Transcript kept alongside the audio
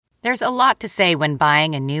There's a lot to say when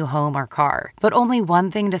buying a new home or car, but only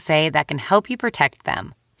one thing to say that can help you protect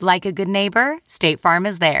them. Like a good neighbor, State Farm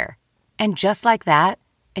is there. And just like that,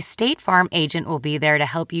 a State Farm agent will be there to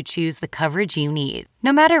help you choose the coverage you need,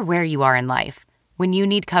 no matter where you are in life. When you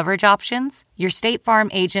need coverage options, your State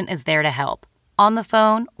Farm agent is there to help, on the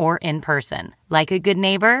phone or in person. Like a good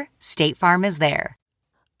neighbor, State Farm is there.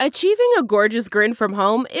 Achieving a gorgeous grin from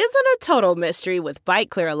home isn't a total mystery with Byte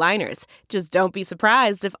Clear aligners. Just don't be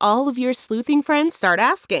surprised if all of your sleuthing friends start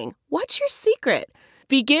asking, "What's your secret?"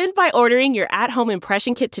 Begin by ordering your at-home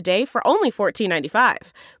impression kit today for only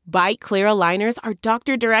 $14.95. Byte Clear aligners are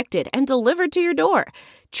doctor-directed and delivered to your door.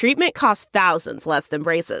 Treatment costs thousands less than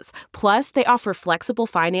braces. Plus, they offer flexible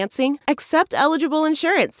financing, accept eligible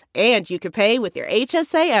insurance, and you can pay with your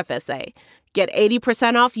HSA FSA. Get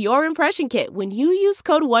 80% off your impression kit when you use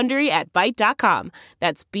code WONDERY at Byte.com.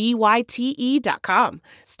 That's BYTE.com.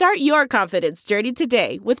 Start your confidence journey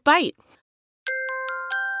today with Byte.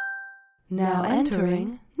 Now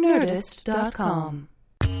entering Nerdist.com.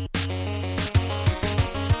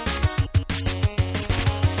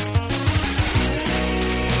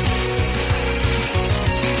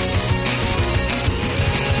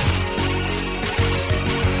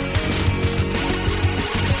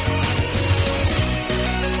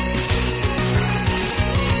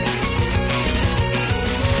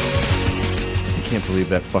 I can't believe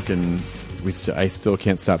that fucking... I still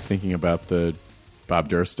can't stop thinking about the Bob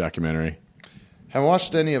Durst documentary. Haven't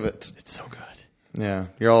watched any of it. It's so good. Yeah.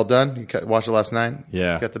 You're all done? You watched it last night?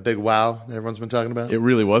 Yeah. Got the big wow that everyone's been talking about? It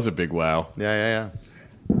really was a big wow. Yeah.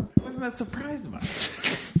 I wasn't that surprised by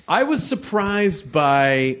it. I was surprised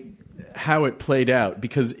by how it played out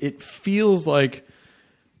because it feels like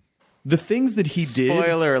the things that he did...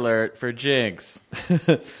 Spoiler alert for Jinx.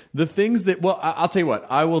 The things that... Well, I'll tell you what.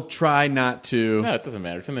 I will try not to... No, it doesn't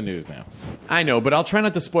matter. It's in the news now. I know, but I'll try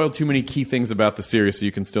not to spoil too many key things about the series so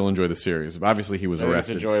you can still enjoy the series. Obviously, he was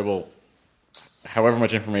arrested. It's enjoyable, however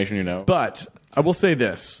much information you know. But I will say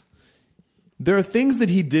this. There are things that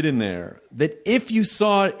he did in there that if you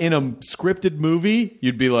saw it in a scripted movie,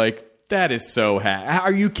 you'd be like, that is so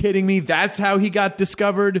are you kidding me? That's how he got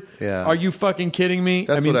discovered? Yeah. Are you fucking kidding me?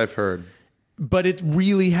 That's what I've heard. But it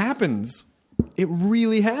really happens. It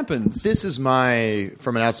really happens. This is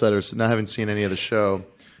from an outsider, not having seen any of the show.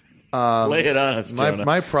 Lay it on us, Jonah.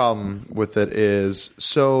 My problem with it is,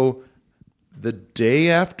 so the day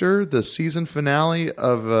after the season finale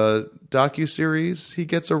of a docuseries, he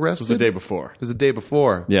gets arrested? It was the day before. It was the day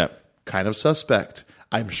before. Yeah. Kind of suspect.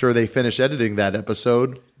 I'm sure they finished editing that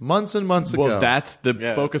episode months and months ago. Well, that's the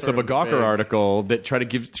focus of a Gawker article that sort of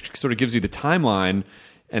gives you the timeline,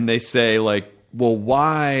 and they say, like, well,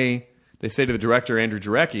 why... They say to the director, Andrew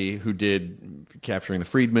Jarecki, who did Capturing the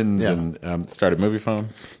Freedmans and started Movie Phone.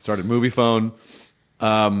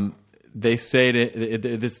 They say to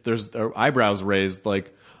there's their eyebrows raised,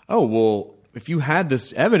 like, oh, well, if you had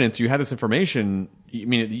this evidence, you had this information. I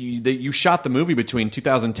mean, you shot the movie between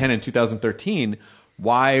 2010 and 2013.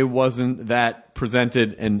 Why wasn't that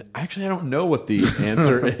presented? And actually, I don't know what the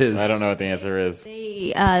answer is. I don't know what the answer is.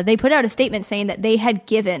 They put out a statement saying that they had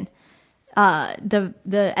given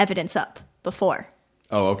the evidence up before.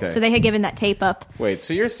 Oh, okay. So they had given that tape up. Wait,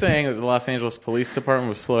 so you're saying that the Los Angeles Police Department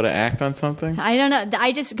was slow to act on something? I don't know.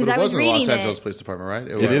 I just because I was reading it wasn't the Los Angeles Police Department, right?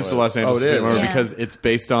 It is the Los Angeles Police Department because it's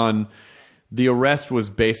based on the arrest was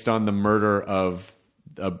based on the murder of.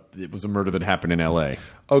 It was a murder that happened in L.A.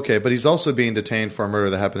 Okay, but he's also being detained for a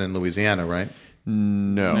murder that happened in Louisiana, right?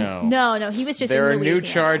 No. He was just there in are Louisiana. new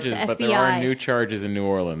charges, The but FBI. there are new charges in New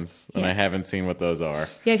Orleans, and Yeah. I haven't seen what those are.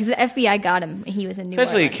 Yeah, because the FBI got him. He was in New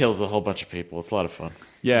Essentially, he Orleans. kills a whole bunch of people. It's a lot of fun.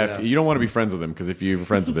 Yeah, if you don't want to be friends with him because if you're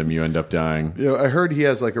friends with him, you end up dying. I heard he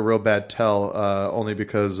has like a real bad tell, only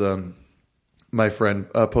because my friend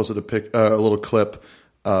posted a little clip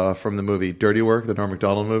from the movie Dirty Work, the Norm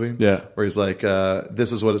Macdonald movie. Yeah, where he's like,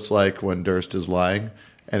 "This is what it's like when Durst is lying."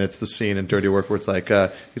 And it's the scene in Dirty Work where it's like,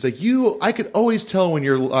 he's like, I could always tell when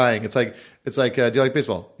you're lying. It's like, do you like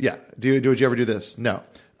baseball? Yeah. Would you ever do this? No.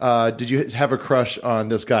 Did you have a crush on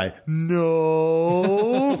this guy?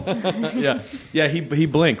 No. yeah. He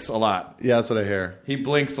blinks a lot. Yeah, that's what I hear. He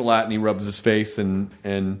blinks a lot and he rubs his face and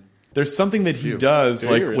there's something that he does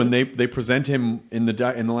when they present him in the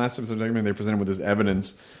last episode of the documentary, they present him with this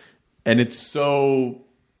evidence, and it's so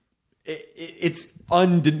it's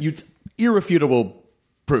irrefutable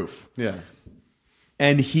proof. Yeah.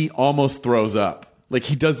 And he almost throws up. Like,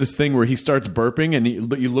 he does this thing where he starts burping and he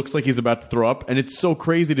looks like he's about to throw up. And it's so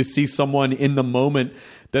crazy to see someone in the moment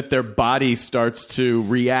that their body starts to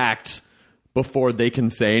react before they can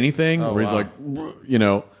say anything. He's like,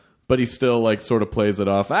 but he still like sort of plays it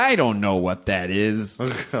off. I don't know what that is. Oh,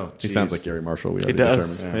 He geez. sounds like Gary Marshall. We He already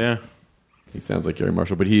does. determined. Yeah. He sounds like Gary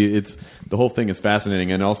Marshall, but it's the whole thing is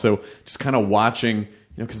fascinating, and also just kind of watching,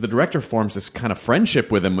 because the director forms this kind of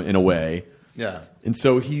friendship with him in a way, Yeah. and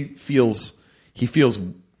so he's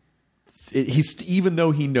even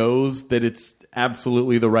though he knows that it's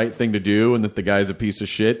absolutely the right thing to do and that the guy's a piece of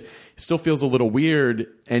shit, he still feels a little weird,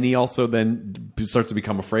 and he also then starts to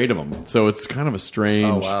become afraid of him. So it's kind of a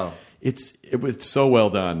strange. Oh, wow. It's so well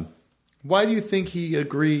done. Why do you think he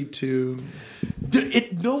agreed to?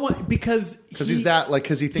 No one because He's that like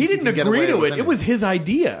because he thinks he didn't can get agree away to with it. It anything. was his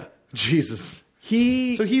idea. Jesus.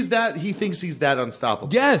 So He's that. He thinks he's that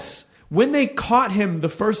unstoppable. yes, when they caught him the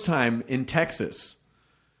first time in Texas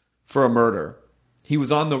for a murder, he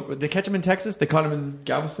was on the. They catch him in Texas. They caught him in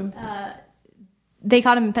Galveston. They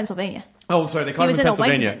caught him in Pennsylvania. Oh, I'm sorry. They caught He him was in in a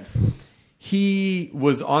Pennsylvania. Wegmans. He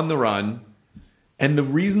was on the run, and the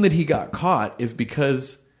reason that he got caught is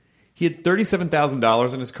because he had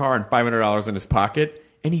 $37,000 in his car and $500 in his pocket,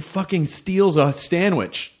 and he fucking steals a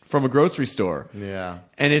sandwich from a grocery store. Yeah.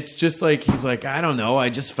 And it's just like, he's like, I don't know, I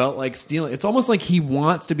just felt like stealing. It's almost like he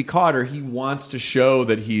wants to be caught, or he wants to show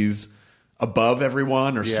that he's above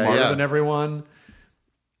everyone or smarter than everyone.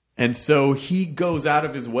 And so he goes out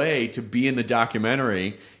of his way to be in the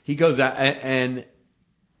documentary. He goes out and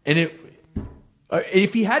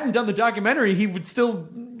if he hadn't done the documentary, he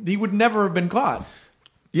would never have been caught.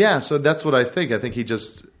 Yeah, so that's what I think. I think he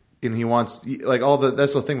just he wants like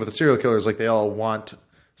that's the thing with the serial killers, like they all want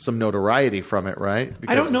some notoriety from it, right?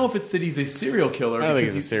 I don't know if it's that he's a serial killer. I don't think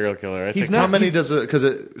because he's a serial killer. I he's think not- How many he's- does it? Because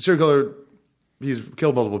a serial killer, he's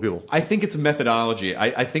killed multiple people. I think it's a methodology.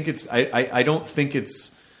 I think it's. I don't think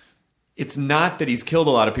it's. It's not that he's killed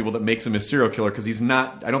a lot of people that makes him a serial killer, because he's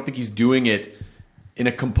not. I don't think he's doing it in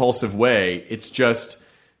a compulsive way. It's just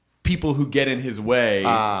people who get in his way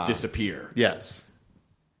disappear. Yes.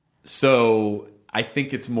 So I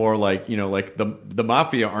think it's more like, like the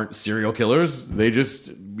mafia aren't serial killers. They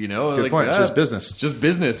just, Good point. It's just business. It's just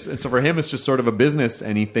business. And so for him, it's just sort of a business,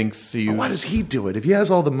 and he thinks he's. But why does he do it? If he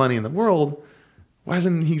has all the money in the world, why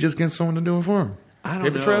doesn't he just get someone to do it for him? I don't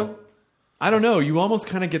Paper know. trail? I don't know. You almost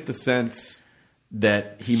kind of get the sense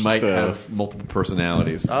that he might have multiple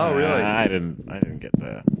personalities. Oh, really? I didn't get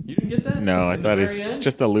that. You didn't get that? No, I thought he's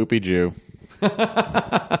just a loopy Jew.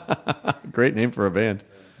 Great name for a band.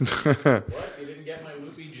 What? You didn't get my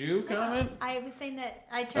loopy Jew comment? I was saying that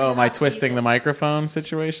I turned. Oh, my twisting the microphone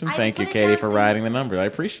situation? I Thank you, put it Katie, down for to- riding the number. I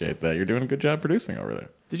appreciate that. You're doing a good job producing over there.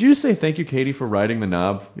 Did you just say thank you, Katie, for riding the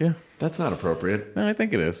knob? Yeah. That's not appropriate. No, I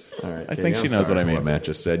think it is. All right, I Katie, think she I'm knows sorry what I for mean. What Matt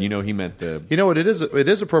just said. He meant the. You know what? It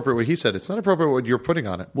is appropriate what he said. It's not appropriate what you're putting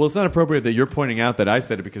on it. Well, it's not appropriate that you're pointing out that I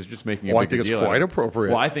said it, because you're just making a Well, I big think it's deal out of quite it. appropriate.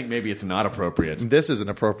 Well, I think maybe it's not appropriate. This isn't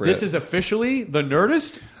appropriate. This is officially the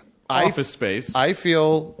Nerdist office space. I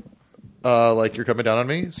feel like you're coming down on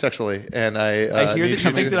me sexually, and I hear need that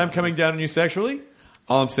you think that I'm coming down on you sexually.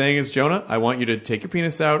 All I'm saying is, Jonah, I want you to take your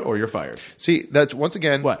penis out, or you're fired. See, that's once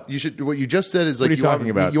again What? you should. What you just said is like are you talking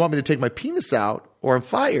about? You want me to take my penis out, or I'm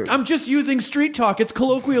fired. I'm just using street talk. It's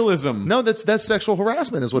colloquialism. No, that's sexual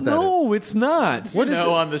harassment. Is what that is. No, it's not. What is it?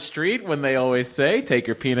 On the street when they always say, take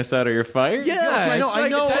your penis out or you're fired? Yeah, I know. it's I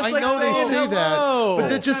like- know. that's I like know they saying say hello. that, but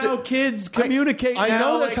that That's just how kids communicate. I now,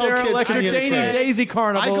 know that's like how their kids Electric communicate. Daisy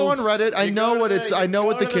carnivals. I go on Reddit. I know what it's. I know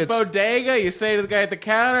what the kids. bodega, you say to the guy at the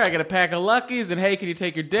counter, I got a pack of Luckies, and hey, can you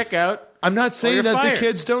take your dick out? I'm not saying you're that fired. the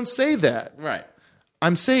kids don't say that. Right.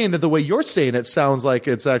 I'm saying that the way you're saying it sounds like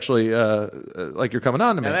it's actually like you're coming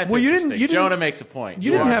on to me. Now that's Well, you didn't- interesting. you didn't- Jonah makes a point. You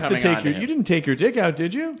didn't are have to coming take on your. him. You didn't take your dick out,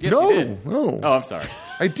 did you? Yes, No, you did. no. Oh, I'm sorry.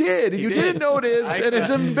 I did, and you did. didn't notice, and it's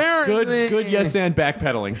embarrassing. Good. Yes, and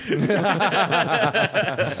backpedaling.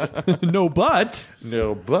 No, but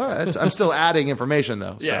No, but I'm still adding information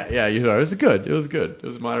though. so. yeah. It was good. It was good. It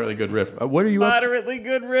was a moderately good riff. What are you up to? Moderately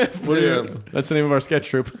good riff. What are you- Yeah. That's the name of our sketch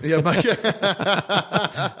troupe. Yeah,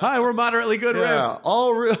 Hi, we're moderately good yeah. riff.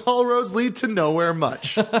 All roads lead to nowhere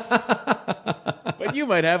much. But you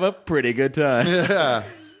might have a pretty good time.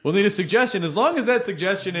 We'll need a suggestion, as long as that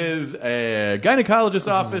suggestion is a gynecologist's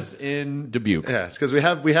office in Dubuque. Yeah, it's because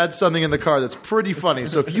we had something in the car that's pretty funny.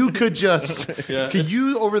 So if you could just, could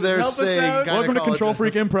you over there Help us say, out. Welcome to Control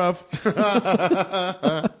Freak Improv.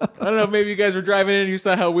 I don't know, maybe you guys were driving in and you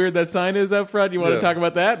saw how weird that sign is up front. You want Yeah. to talk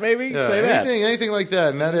about that, maybe? Yeah, Say that. anything like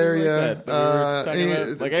that in that area. That we were talking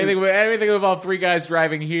about. Like anything that involved three guys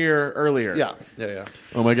driving here earlier. Yeah.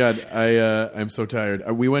 Oh my God, I'm so tired. I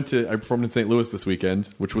performed in St. Louis this weekend,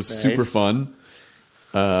 which was super fun.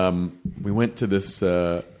 We went to this.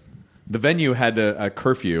 The venue had a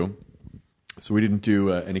curfew, so we didn't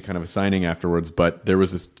do any kind of a signing afterwards. But there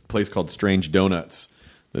was this place called Strange Donuts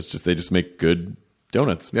They just make good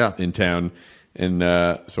donuts Yeah. in town. And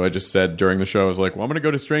so I just said during the show, I was like, well, I'm going to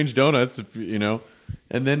go to Strange Donuts, if, you know.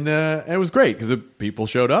 And then it was great because the people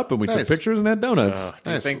showed up and we took Nice. pictures and had donuts.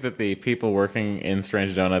 Do you think that the people working in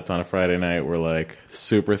Strange Donuts on a Friday night were like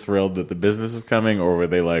super thrilled that the business is coming, or were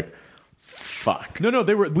they like, fuck? No,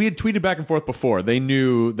 they were. We had tweeted back and forth before. They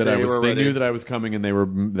knew that They I was. were They ready. knew that I was coming, and they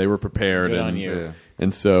were prepared. Good and, on you. Yeah.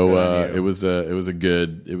 And so Good on you. it was a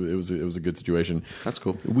good a good situation. That's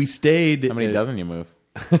cool. We stayed. How many dozen you move?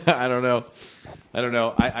 I don't know.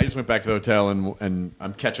 I just went back to the hotel and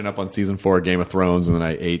I'm catching up on season 4 of Game of Thrones, and then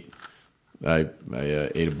I ate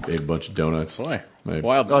a bunch of donuts. Boy, My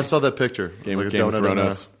wild. Oh, I saw that picture. Game Like of a donut and a-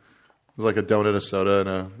 Thrones. It was like a donut, a soda, and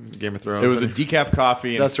a Game of Thrones. It was a decaf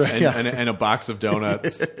coffee and, That's right, yeah. and a box of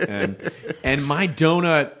donuts. and my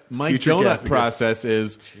donut Future donut caffeine. process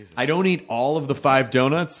is I don't eat all of the 5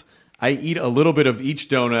 donuts. I eat a little bit of each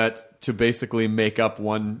donut to basically make up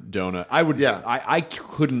one donut. I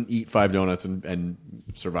couldn't eat 5 donuts and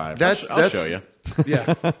survive. I'll show you.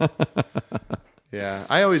 Yeah. Yeah.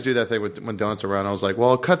 I always do that thing when donuts are around. I was like, well,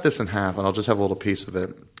 I'll cut this in half and I'll just have a little piece of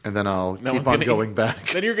it. And then I'll No keep one's on gonna going eat- back.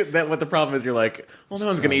 Then what the problem is, you're like, well, no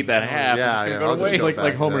one's gonna eat that half. Yeah, it's yeah, gonna I'll go to just waste. go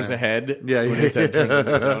like back. Homer's Yeah. ahead. Yeah, when yeah. his head turns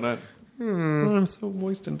into a donut. I'm so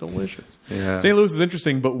moist and delicious. Yeah. St. Louis is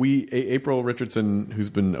interesting, but April Richardson, who's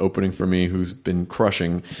been opening for me, who's been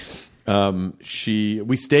crushing.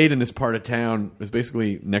 We stayed in this part of town. It was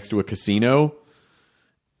basically next to a casino,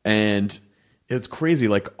 and it's crazy.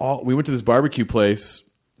 Like we went to this barbecue place,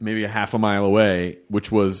 maybe a half a mile away,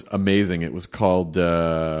 which was amazing. It was called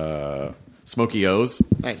Smokey O's.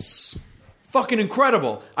 Nice. Fucking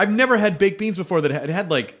incredible. I've never had baked beans before that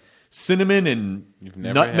had like cinnamon and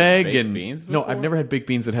never nutmeg had baked and beans no, before? I've never had baked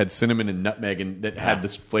beans that had cinnamon and nutmeg and that had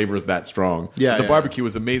this flavors that strong. Yeah, the yeah. barbecue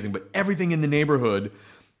was amazing, but everything in the neighborhood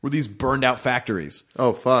were these burned out factories,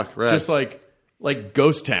 Oh, fuck. Right. just like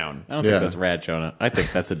ghost town. I don't Yeah. think that's rad, Jonah. I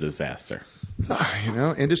think that's a disaster. You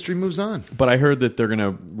know, industry moves on. But I heard that they're going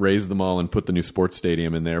to raise them all and put the new sports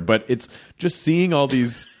stadium in there. But it's just seeing all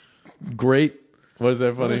these great. What is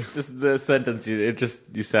that funny? Just the sentence, you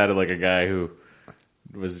sounded like a guy who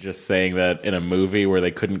was just saying that in a movie where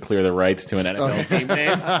they couldn't clear the rights to an NFL team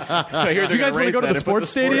name. I hear Do you guys want to go to the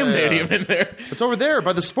sports stadium? stadium in there. It's over there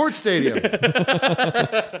by the sports stadium.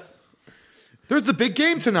 There's the big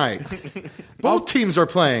game tonight. Both teams are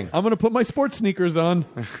playing. I'm going to put my sports sneakers on.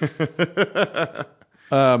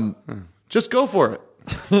 Just go for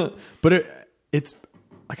it. But it's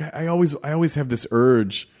like I always have this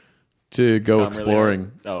urge to go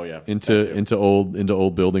exploring. Oh yeah, into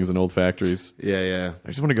old buildings and old factories. Yeah, yeah. I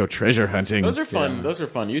just want to go treasure hunting. Those are fun. Yeah. Those are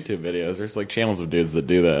fun YouTube videos. There's like channels of dudes that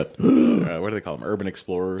do that. What do they call them? Urban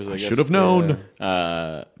explorers. I guess. Should have known.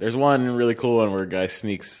 There's one really cool one where a guy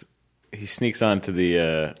sneaks onto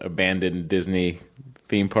the abandoned Disney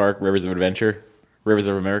theme park, Rivers of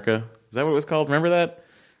America. Is that what it was called? Remember that?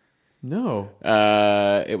 No.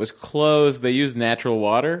 It was closed. They used natural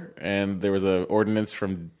water, and there was an ordinance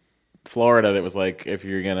from Florida that was like, if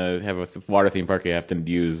you're gonna have a water theme park, you have to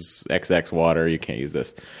use XX water. You can't use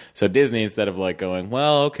this. So Disney, instead of like going,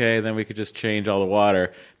 well, okay, then we could just change all the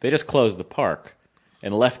water, they just closed the park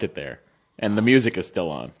and left it there, and the music is still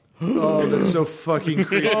on. Oh, that's so fucking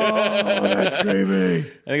creepy. That's creepy. I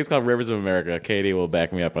think it's called Rivers of America. Katie will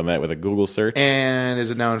back me up on that with a Google search. And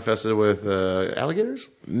is it now infested with alligators?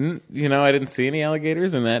 You know, I didn't see any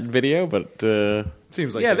alligators in that video, but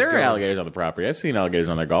Seems like yeah, they there are go. alligators on the property. I've seen alligators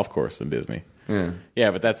on their golf course in Disney. Yeah.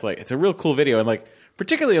 Yeah, but that's like, it's a real cool video, and like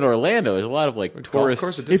particularly in Orlando, there's a lot of like tourists.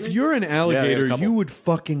 course at Disney? If you're an alligator, couple. you would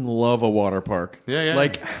fucking love a water park. Yeah, yeah.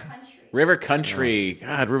 Like River Country.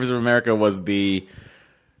 God, Rivers of America is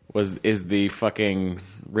the fucking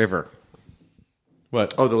river.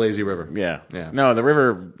 what? Oh, the lazy river. Yeah. Yeah. No, the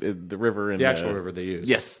river in The actual river they use.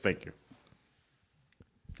 Yes, thank you.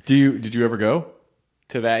 Did you ever go?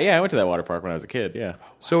 To that, yeah, I went to that water park when I was a kid. Yeah.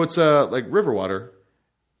 So it's like river water,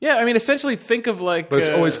 Yeah, I mean, essentially, think of like. but it's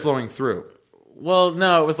always flowing through. Well,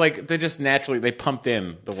 no, it was like they just naturally pumped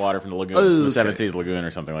in the water from the lagoon, from the Seven Seas Lagoon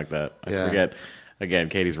or something like that. I Yeah. forget. Again,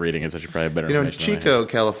 Katie's reading it, so she probably have better You know, in information than I have.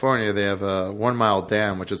 Chico, California, they have a 1 mile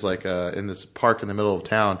dam, which is like in this park in the middle of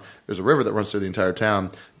town. There's a river that runs through the entire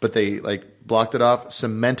town, but they like blocked it off,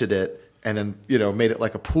 cemented it, and then made it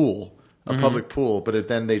like a pool, a public pool. But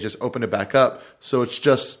then they just opened it back up, so it's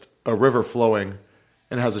just a river flowing,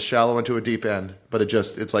 and it has a shallow end to a deep end. But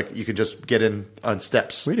it's like you can just get in on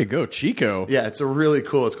steps. Way to go, Chico. Yeah, it's a really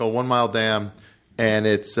cool. It's called 1 Mile Dam, and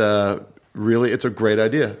it's it's a great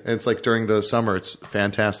idea. And it's like during the summer, it's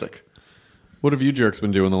fantastic. What have you jerks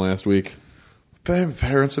been doing the last week? My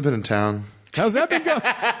parents have been in town. How's that been going?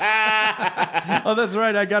 Oh, that's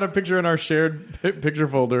right. I got a picture in our shared picture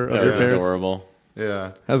folder of his That's parents. adorable.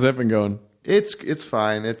 Yeah. How's that been going? It's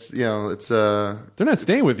fine. It's it's They're not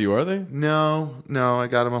staying with you, are they? no. I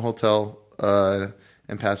got him a hotel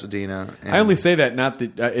in Pasadena. And I only say that not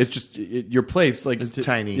that it's just your place. Like it's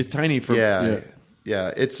tiny. It's tiny for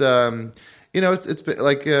yeah. It's it's been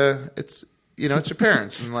like it's it's your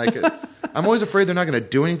parents and like I'm always afraid they're not going to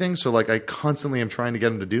do anything. So like I constantly am trying to get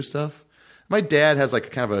them to do stuff. My dad has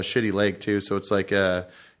like kind of a shitty leg too, so it's like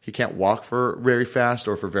he can't walk for very fast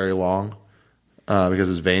or for very long because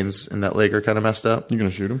his veins in that leg are kind of messed up. You're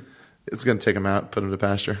gonna shoot him? It's going to take him out, put him to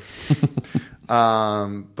pasture.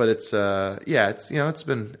 But it's it's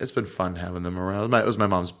been fun having them around. It was my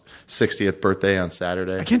mom's 60th birthday on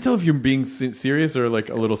Saturday. I can't tell if you're being serious or like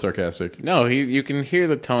a little sarcastic. No, you can hear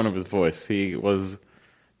the tone of his voice. He was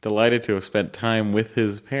delighted to have spent time with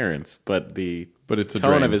his parents, but it's a tone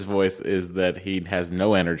drain. of his voice is that he has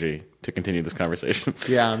no energy to continue this conversation.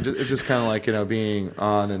 Yeah, it's just kind of like being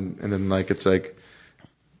on and then like it's like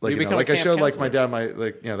You become like a I camp showed like my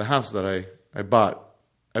counselor. dad the house that I bought.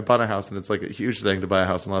 I bought a house and it's like a huge thing to buy a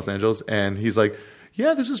house in Los Angeles, and he's like,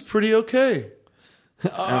 "Yeah, this is pretty okay."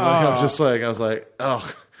 And I was like,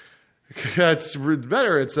 "Oh, it's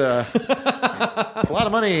better. It's a lot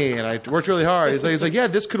of money, and I worked really hard." He's like, "Yeah,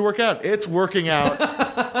 this could work out. It's working out.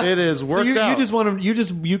 It is worked So out." you just want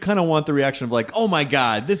to, you kind of want the reaction of like, oh my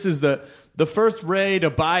god, this is the first Ray to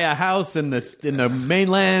buy a house in the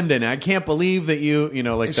mainland, and I can't believe that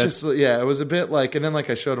like It's that's just it was a bit like, and then like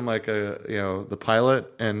I showed him like the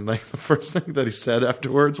pilot, and like the first thing that he said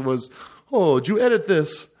afterwards was, "Oh, did you edit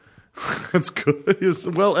this?" It's good. It's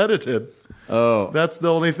well edited. oh. That's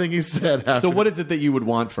the only thing he said. After. So what is it that you would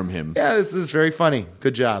want from him? Yeah, this is very funny.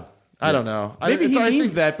 Good job. I don't know. Maybe he I means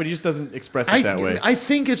think- that, but he just doesn't express it that way. I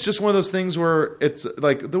think it's just one of those things where it's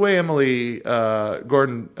like the way Emily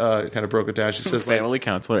Gordon kind of broke it down. She says, like, Family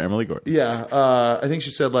counselor Emily Gordon. yeah, I think she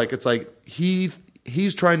said like it's like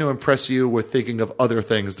he's trying to impress you with thinking of other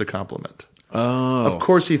things to compliment. Oh, Of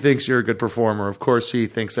course he thinks you're a good performer. Of course he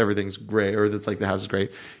thinks everything's great or that's like the house is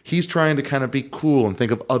great. He's trying to kind of be cool and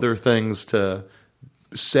think of other things to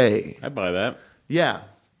say. I buy that. Yeah.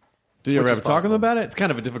 do you ever which have is to talk to him possible. about it? It's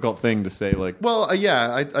kind of a difficult thing to say. Like, Well,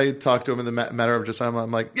 I talked to him in the matter of just I'm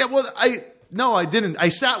like, yeah, well, I didn't. I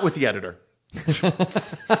sat with the editor.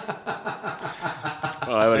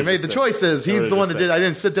 I made the choices. He's the one that did. I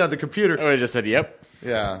didn't sit down at the computer. I would have just said, "Yep."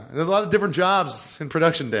 Yeah, there's a lot of different jobs in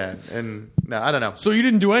production, Dan, and no, I don't know. so you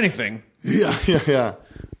didn't do anything? Yeah.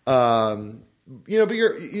 But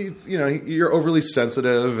you're overly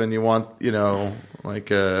sensitive, and you want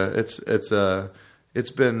like it's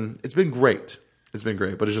been great. It's been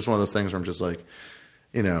great, but it's just one of those things where I'm just like,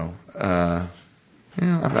 I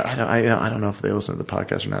don't know if they listen to the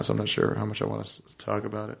podcast or not, so I'm not sure how much I want to talk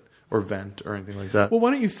about it or vent or anything like that. Well,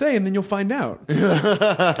 why don't you say, and then you'll find out.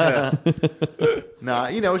 Nah,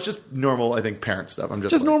 it's just normal. I think parent stuff. I'm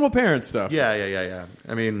just Just like, normal parent stuff. Yeah.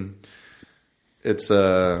 I mean, it just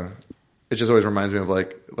always reminds me of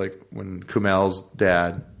like when Kumail's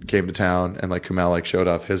dad came to town and like Kumail like showed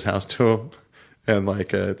off his house to him. And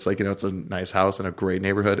like it's like it's a nice house in a great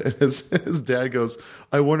neighborhood. And his dad goes,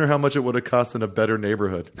 "I wonder how much it would have cost in a better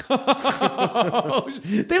neighborhood." They live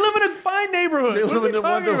in a fine neighborhood. What are they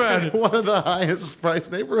talking about? one of the highest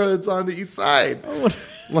priced neighborhoods on the east side.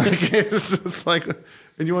 Like it's like,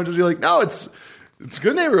 and you want to just be like, no, it's a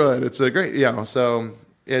good neighborhood. It's a great, So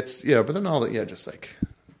it's but then all that, just like.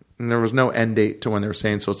 And there was no end date to when they were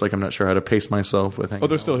saying, so it's like I'm not sure how to pace myself with. Oh,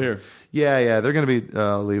 they're still here. Yeah, they're going to be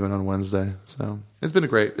leaving on Wednesday. So it's been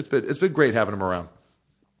great having them around.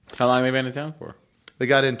 How long have they been in town for? They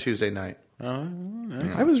got in Tuesday night. Oh,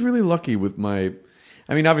 nice. I was really lucky with my.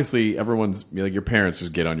 I mean, obviously, everyone's like your parents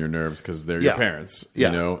just get on your nerves because they're your parents,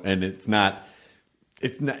 and it's not.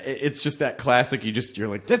 It's just that classic. You're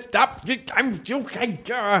like, just stop. I'm joking.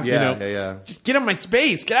 Yeah. Just get out of my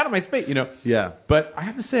space. Get out of my space. Yeah. But I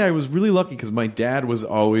have to say, I was really lucky because my dad was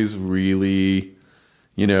always really,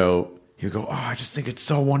 he would go, "Oh, I just think it's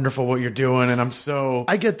so wonderful what you're doing," and I'm so.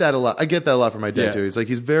 I get that a lot. I get that a lot from my dad Yeah. too.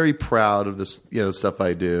 He's very proud of this, the stuff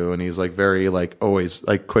I do, and he's like very like always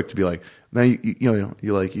like quick to be like, "Man,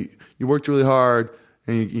 you worked really hard,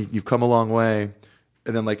 and you've come a long way."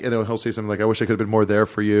 And then he'll say something like, "I wish I could have been more there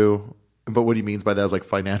for you." But what he means by that is like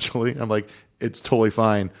financially. I'm like, it's totally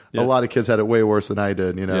fine. Yeah. A lot of kids had it way worse than I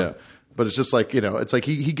did, Yeah. But it's just like, it's like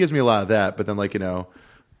he gives me a lot of that, but then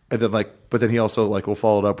but then he also like will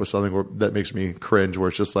follow it up with something that makes me cringe, where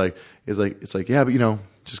it's just like, it's like, yeah, but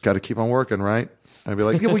just got to keep on working, right? I'd be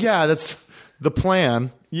like, yeah, well, yeah, that's the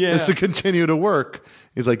plan. Yeah. Is to continue to work.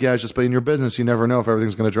 He's like, yeah, it's just, but in your business, you never know if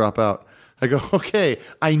everything's going to drop out. I go, okay,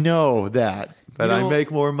 I know that, but You know- I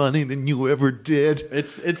make more money than you ever did.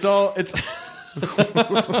 It's all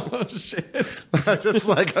oh, shit. Just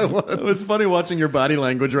like I want. It's funny watching your body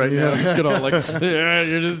language right now. You just get all like,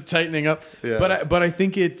 you're just tightening up. Yeah. But I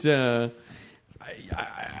think it. I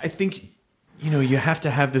think you have to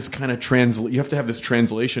have this kind of you have to have this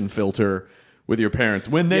translation filter with your parents.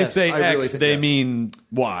 When they Yes, say I really X, think they that. mean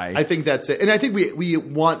Y. I think that's it, and I think we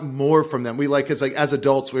want more from them. We like it's like as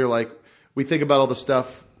adults, we're like we think about all the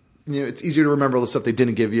stuff. It's easier to remember all the stuff they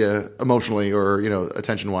didn't give you emotionally or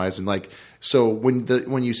attention wise, and like so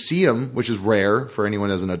when you see them, which is rare for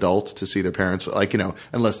anyone as an adult to see their parents, like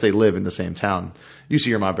unless they live in the same town, you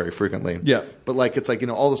see your mom very frequently. Yeah, but like it's like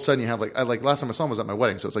all of a sudden you have like last time I saw him was at my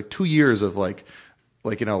wedding, so it's like 2 years of like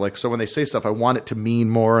so when they say stuff, I want it to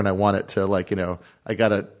mean more, and I want it to I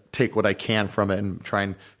gotta take what I can from it and try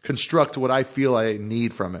and construct what I feel I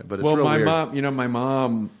need from it. But it's real my weird. my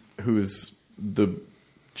mom, who's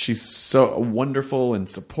she's so wonderful and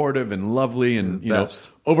supportive and lovely and Best.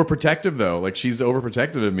 overprotective though. Like she's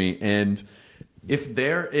overprotective of me, and if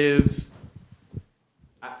there is,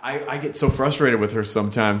 I get so frustrated with her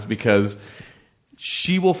sometimes because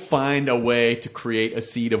she will find a way to create a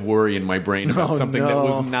seed of worry in my brain about something that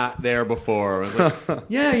was not there before. I was like,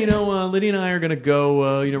 yeah, Lydia and I are going to go,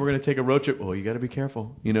 we're going to take a road trip. Oh, you got to be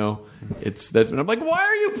careful. And I'm like, why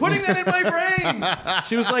are you putting that in my brain?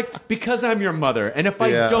 She was like, because I'm your mother. And if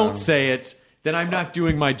I don't say it, then I'm not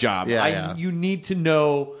doing my job. You need to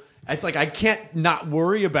know. It's like, I can't not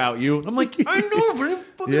worry about you. I'm like, I know, but I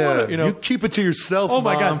fucking want to, You keep it to yourself, Oh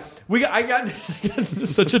my Mom. God. I got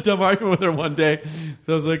such a dumb argument with her one day.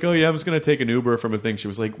 So I was like, oh yeah, I'm just going to take an Uber from a thing. She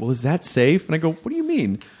was like, well, is that safe? And I go, what do you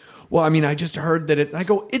mean? Well, I mean, I just heard that I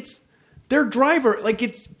go, it's their driver. Like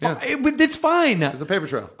it's fine. There's a paper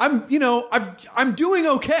trail. I'm doing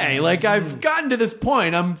okay. Like I've gotten to this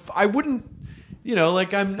point. I wouldn't,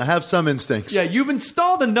 I have some instincts. yeah, you've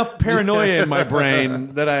installed enough paranoia in my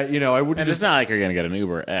brain that I wouldn't And just it's not like you're going to get an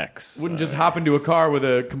Uber X. wouldn't just hop into a car with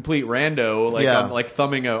a complete rando like Yeah. I'm like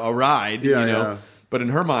thumbing a ride, Yeah, yeah. But in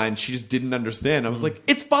her mind, she just didn't understand. I was like,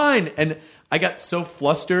 it's fine. And I got so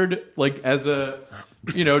flustered, like as a,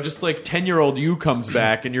 just like 10-year-old you comes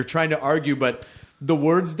back and you're trying to argue, but the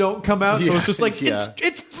words don't come out. So Yeah, it's just like, yeah.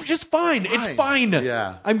 it's just fine. It's fine.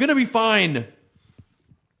 Yeah. I'm going to be fine.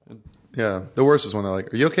 Yeah. The worst is when they're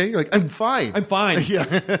like, are you okay? You're like, I'm fine. I'm fine. Yeah.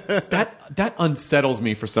 That unsettles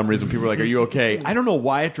me for some reason. People are like, "Are you okay?" I don't know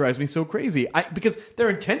why it drives me so crazy. Because their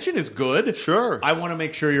intention is good. Sure. I want to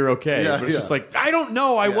make sure you're okay. Yeah, but it's yeah. just like I don't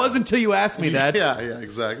know. I was until you asked me that. Yeah,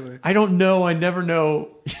 exactly. I don't know. I never know.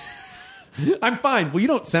 I'm fine. Well, you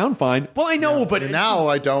don't sound fine. Well, I know, but And now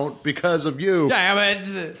I don't because of you. damn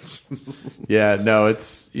it. Yeah, no,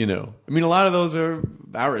 it's I mean, a lot of those are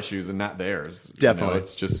our issues and not theirs. Definitely.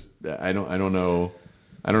 It's just I don't know.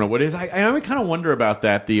 I don't know what it is. I kind of wonder about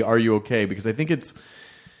that. The "Are you okay?" Because I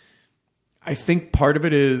think part of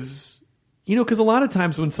it is because a lot of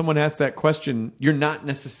times when someone asks that question, you're not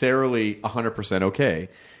necessarily 100% okay,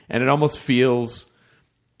 and it almost feels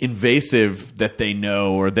invasive that they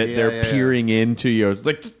know or that they're peering into you. It's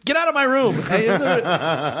like, just get out of my room. Hey,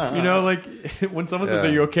 like when someone says,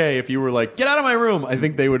 "Are you okay?" If you were like, "Get out of my room," I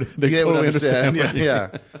think they totally understand. Yeah,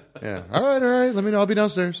 yeah. All right. Let me know. I'll be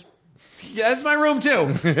downstairs. Yeah, it's my room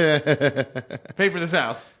too. Pay for this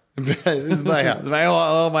house. This is my house. It's my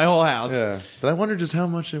whole house. Yeah. But I wonder just how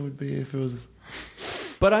much it would be if it was.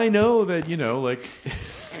 But I know that like.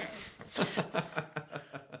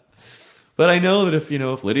 But I know that if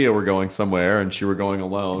Lydia were going somewhere and she were going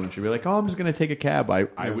alone, and she'd be like, "Oh, I'm just going to take a cab,"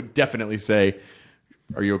 I would definitely say,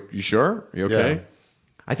 "Are you sure? Are you okay?" Yeah.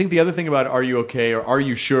 I think the other thing about "Are you okay?" or "Are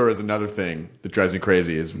you sure?" is another thing that drives me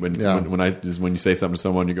crazy. Is when you say something to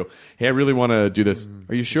someone, you go, "Hey, I really want to do this.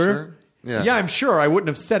 Are you sure?" Yeah. I'm sure. I wouldn't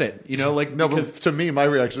have said it. No, because but to me, my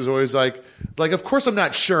reaction is always like, of course I'm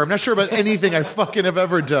not sure. I'm not sure about anything I fucking have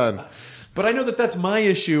ever done. But I know that that's my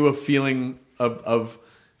issue of feeling of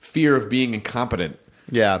fear of being incompetent.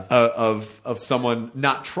 Yeah. Of someone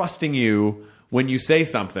not trusting you when you say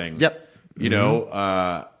something. Yep.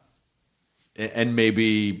 And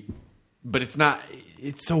maybe, but it's not.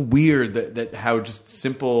 It's so weird that how just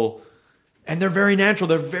simple, and they're very natural.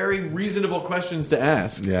 They're very reasonable questions to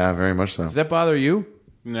ask. Yeah, very much so. Does that bother you?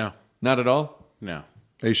 No. Not at all. No.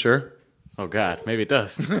 Are you sure? Oh, God. Maybe it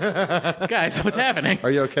does. Guys, what's happening?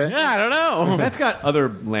 Are you okay? Yeah, I don't know. That's got other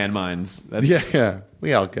landmines. That's, Yeah.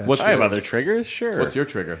 We all got I have shit. other triggers, sure. What's your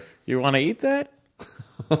trigger? You want to eat that?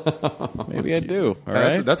 Maybe I do. All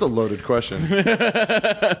right. That's a loaded question.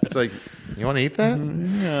 It's like, you want to eat that?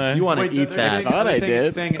 You want to Wait, eat they're that? thought I saying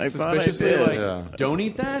did. Saying it I thought I suspiciously did. like, Yeah. don't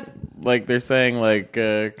eat that? Like they're saying, like,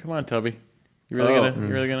 come on, Toby. You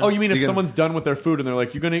really gonna? Oh, you mean if someone's done with their food and they're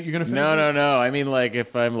like, you're gonna finish it? No. I mean, like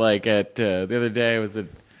if I'm like at the other day I was at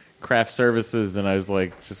craft services and I was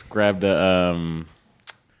like just grabbed a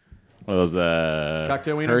one of those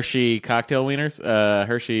cocktail wiener? Hershey cocktail wieners,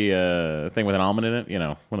 Hershey thing with an almond in it. You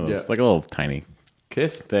know, one of those like a little tiny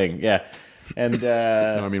Kiss? thing. Yeah. And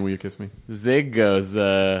No, I mean, will you kiss me? Zig goes,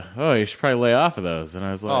 "Oh, you should probably lay off of those." And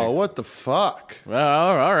I was like, Oh, what the fuck?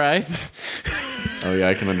 "Well, all right." Oh yeah,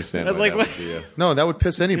 I can understand. I was why like, that what? would be, No, that would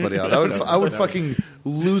piss anybody out. I would fucking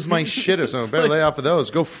lose my shit if someone better lay off of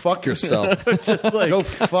those. Go fuck yourself. Just like Go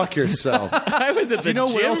fuck yourself. I was at the You know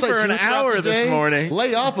what gym else for I an do throughout hour the this day? morning.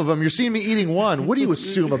 Lay off of them. You're seeing me eating one. What do you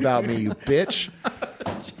assume about me, you bitch?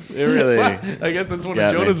 It really, I guess that's one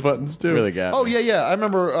got of Jonah's me. buttons too. really got. Oh me. yeah. I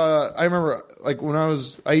remember like when I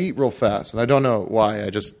eat real fast, and I don't know why. I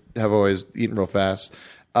just have always eaten real fast.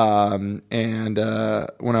 And when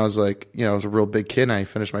I was like, I was a real big kid, and I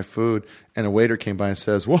finished my food, and a waiter came by and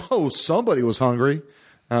says, "Whoa, somebody was hungry."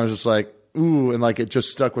 And I was just like, "Ooh," and like it just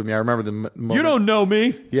stuck with me. I remember the moment. You don't know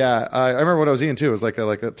me. Yeah, I remember what I was eating too. It was like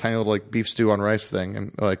a tiny little like beef stew on rice thing,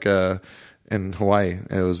 and like in Hawaii,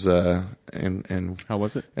 it was in How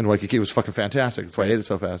was it? in Waikiki. It was fucking fantastic. That's why I ate it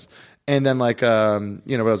so fast. And then like when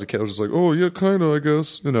I was a kid, I was just like, oh yeah, kind of, I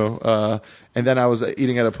guess, And then I was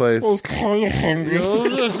eating at a place. kind of hungry.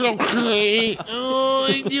 okay. Oh,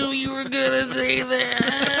 I knew you were gonna say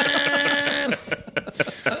that.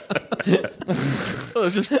 Oh,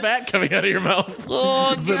 there's just fat coming out of your mouth.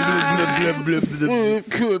 Oh,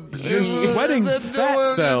 You're sweating fat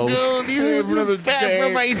cells. Fat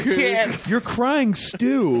from my tits. You're crying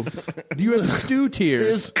stew. You have stew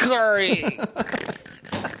tears. Curry.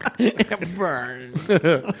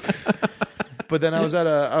 But then I was at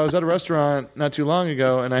a restaurant not too long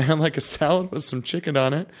ago, and I had like a salad with some chicken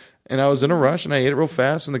on it, and I was in a rush, and I ate it real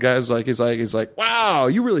fast, and the guy's like, he's like, wow,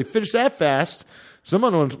 you really finished that fast.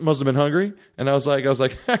 Someone must have been hungry. And I was like,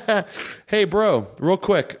 hey, bro, real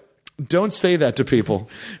quick. Don't say that to people.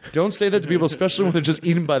 Don't say that to people, especially when they're just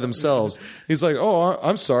eating by themselves. He's like, oh,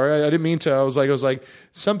 I'm sorry. I didn't mean to. I was like,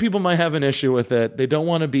 some people might have an issue with it. They don't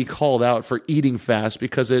want to be called out for eating fast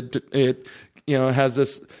because it has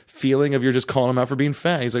this feeling of you're just calling them out for being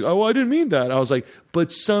fat. He's like, oh, I didn't mean that. I was like,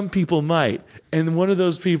 but some people might. And one of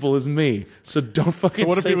those people is me. So don't fucking say that. So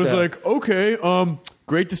what if he was like, okay,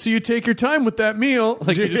 great to see you take your time with that meal.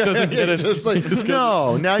 Like he just doesn't get it. Just like,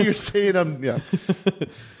 no, now you're saying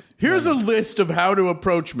Here's a list of how to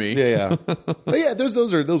approach me. Yeah. But yeah, those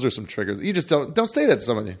are some triggers. You just don't say that to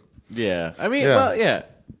somebody. Yeah. I mean, Yeah. well, yeah.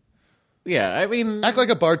 Yeah, I mean, Act like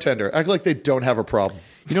a bartender. Act like they don't have a problem.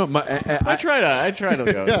 You know, I try to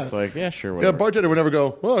go. Yeah. It's like, yeah, sure, Yeah, whatever. bartender would never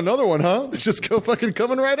go, oh, another one, huh? They just go fucking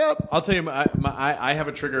coming right up. I'll tell you, I have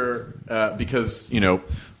a trigger because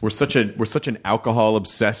we're such an alcohol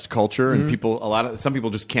obsessed culture, and some people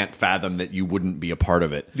just can't fathom that you wouldn't be a part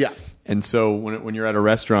of it. Yeah. And so when you're at a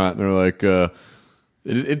restaurant, they're like,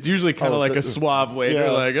 it's usually kind of like a suave waiter, yeah.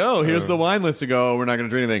 like, oh, here's the wine list. To go, we're not going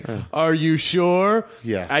to drink anything. Are you sure?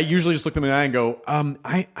 Yeah. I usually just look them in the eye and go,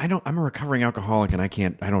 I don't. I'm a recovering alcoholic and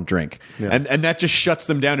I don't drink. Yeah. And that just shuts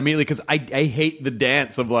them down immediately because I hate the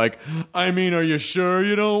dance of like, I mean, are you sure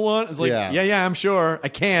you don't want? It's like, yeah, I'm sure. I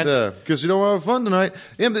can't. Yeah, because you don't want to have fun tonight.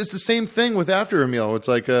 Yeah, but it's the same thing with after a meal. It's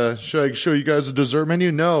like, should I show you guys a dessert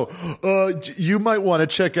menu? No. You might want to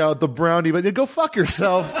check out the brownie, but go fuck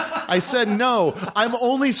yourself. I said no. I'm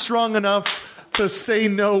only strong enough to say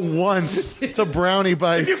no once to brownie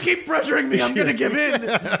bites. If you keep pressuring me, I'm going to give in.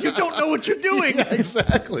 You don't know what you're doing. Yeah,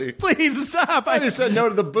 exactly. Please stop. I just said no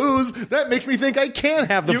to the booze. That makes me think I can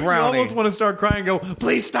have the You brownie. almost want to start crying and go,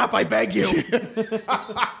 please stop, I beg you.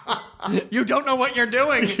 You don't know what you're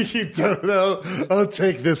doing. You don't know. I'll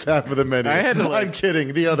take this half of the menu. I had to, I'm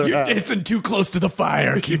kidding. The other half. It's too close to the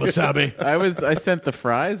fire, Kimasabi. I sent the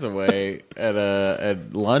fries away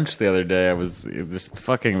at lunch the other day. I was just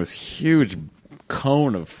fucking this huge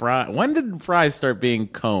cone of fries. When did fries start being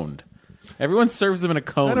coned? Everyone serves them in a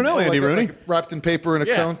cone. I don't know, Andy Rooney. Like wrapped in paper in a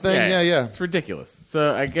cone thing. Yeah. It's ridiculous.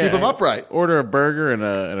 So I get Keep 'em upright. Order a burger and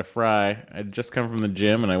a fry. I'd just come from the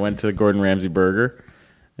gym and I went to the Gordon Ramsay burger,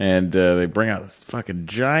 and they bring out this fucking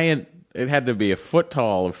giant. It had to be a foot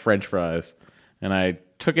tall of French fries, and I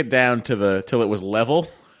took it down till it was level.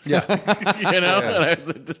 Yeah. And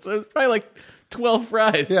it was probably like 12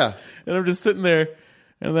 fries. Yeah. And I'm just sitting there,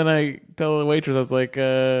 and then I tell the waitress, I was like,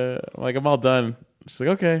 I'm all done. She's like,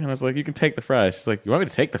 okay. And I was like, you can take the fries. She's like, you want me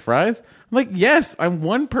to take the fries? I'm like, yes, I'm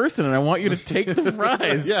one person, and I want you to take the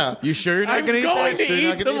fries. Yeah. You sure you're not I'm going to eat going that? to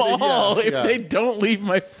eat them all if they don't leave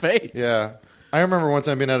my face. Yeah. I remember one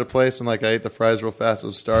time being at a place and like I ate the fries real fast. I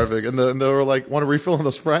was starving, and they were like, "Want to refill on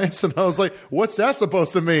those fries?" And I was like, "What's that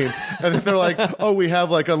supposed to mean?" And then they're like, "Oh, we have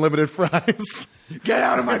like unlimited fries." Get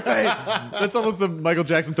out of my face! That's almost the Michael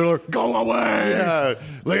Jackson Thriller. Go away! Yeah,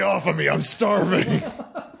 lay off of me. I'm starving.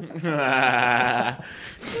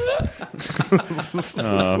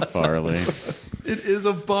 Oh, Farley. It is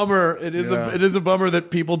a bummer. It is a bummer that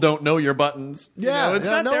people don't know your buttons. Yeah, it's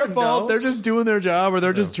yeah, not no their one fault. knows. They're just doing their job, or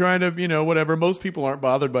they're just trying to, whatever. Most people aren't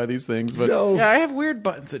bothered by these things, but Yeah, I have weird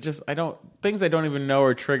buttons that just things I don't even know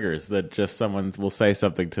are triggers that just someone will say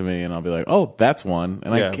something to me and I'll be like, oh, that's one,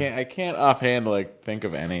 and Yeah. I can't offhand like think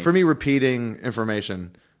of any. For me, repeating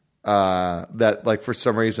information that like for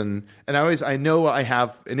some reason, and I know I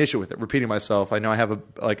have an issue with it, repeating myself. I know I have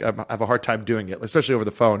a hard time doing it, especially over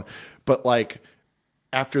the phone. But like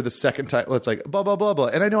after the second time, it's like blah blah blah blah,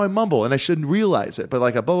 and I know I mumble and I shouldn't realize it, but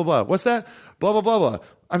like a blah blah blah. What's that? Blah blah blah blah.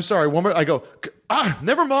 I'm sorry. One more. I go.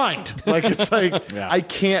 Never mind. Like it's like I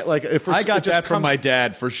can't like. If I got that from my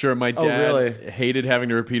dad for sure. My dad really? hated having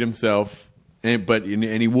to repeat himself, but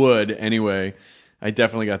he would anyway. I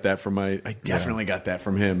definitely got that from got that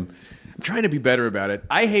from him. I'm trying to be better about it.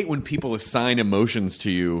 I hate when people assign emotions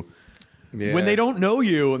to you when they don't know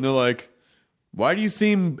you, and they're like, "Why do you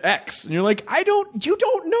seem X?" And you're like, you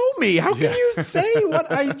don't know me. How can you say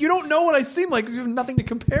you don't know what I seem like because you have nothing to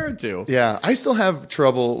compare it to. Yeah, I still have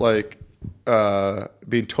trouble like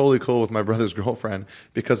being totally cool with my brother's girlfriend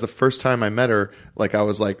because the first time I met her, like I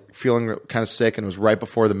was like feeling kind of sick, and it was right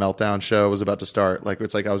before the Meltdown show was about to start. Like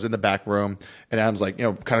it's like I was in the back room, and Adam's like,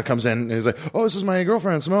 kind of comes in, and he's like, "Oh, this is my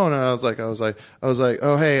girlfriend Simone." And I was like,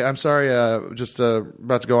 "Oh, hey, I'm sorry, just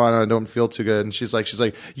about to go on. I don't feel too good." And she's like,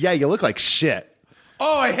 "Yeah, you look like shit."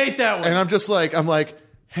 Oh, I hate that one. And I'm like,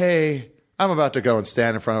 "Hey, I'm about to go and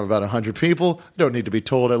stand in front of about 100 people. I don't need to be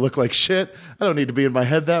told I look like shit. I don't need to be in my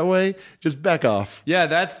head that way. Just back off." Yeah,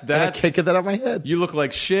 that's And I can't get that out of my head. You look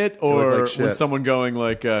like shit, or like shit. when someone going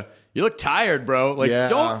like, "You look tired, bro." Like,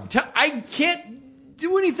 Yeah. I can't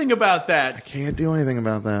do anything about that. Can't do anything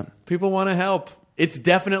about that. People want to help. It's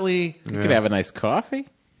definitely You could have a nice coffee.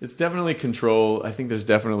 It's definitely control. I think there's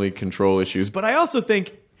definitely control issues, but I also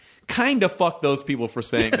think kind of fuck those people for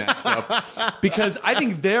saying that stuff, because I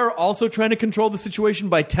think they're also trying to control the situation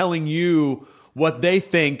by telling you what they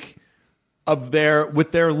think of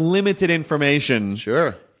with their limited information.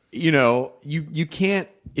 Sure. You can't,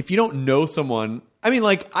 if you don't know someone. I mean,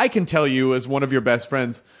 like, I can tell you as one of your best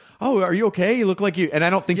friends, "Oh, are you okay? You look like you," and I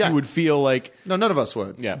don't think Yeah. you would feel like. No, none of us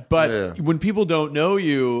would. Yeah. But Yeah. when people don't know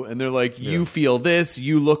you and they're like, "You feel this,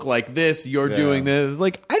 you look like this, you're Yeah. doing this,"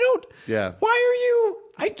 like, I don't. Yeah. Why are you?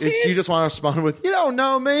 I can't. You just want to respond with, "You don't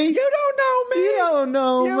know me. You don't know me. You don't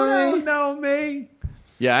know You me." don't know me.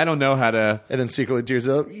 Yeah, I don't know how to. And then secretly tears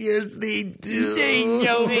up. Yes, they do. They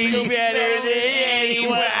know me better than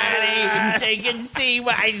anybody. They can see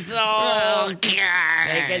my soul.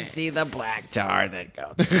 They can see the black tar that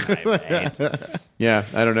goes through my veins. Yeah,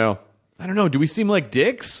 I don't know. Do we seem like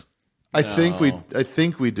dicks? I think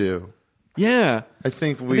we do. Yeah. I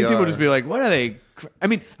think I think people just be like, "What are they?" I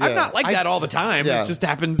mean, I'm Yeah. not like that all the time. Yeah. It just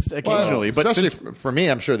happens occasionally. Well, but especially since, for me,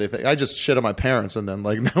 I'm sure they think I just shit on my parents, and then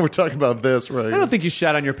like now we're talking about this, right? I don't think you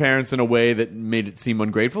shat on your parents in a way that made it seem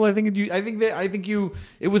ungrateful. I think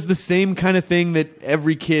it was the same kind of thing that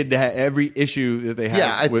every kid every issue that they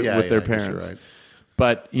have with their I guess parents. you're right.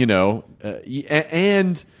 But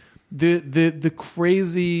and the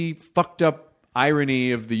crazy fucked up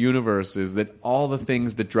irony of the universe is that all the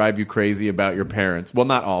things that drive you crazy about your parents, well,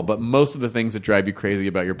 not all, but most of the things that drive you crazy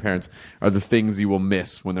about your parents are the things you will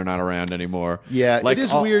miss when they're not around anymore. Yeah, like it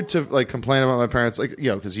is weird to like complain about my parents, like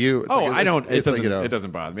because you. Oh, I don't. It It's doesn't. like, It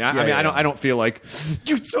doesn't bother me. I Yeah, mean, yeah. I don't feel like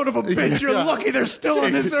you son of a bitch. You're Yeah. lucky they're still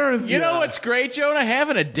on this earth. You know what's great, Jonah?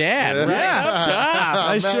 Having a dad. Right Yeah. up top.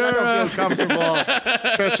 I Man, sure. I don't feel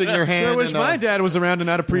comfortable touching your hand. I wish and, my dad was around to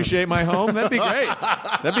not appreciate my home. That'd be great.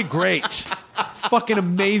 That'd be great. Fucking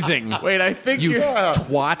amazing. Wait, I think You you're.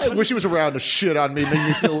 twat. I wish he was around to shit on me, make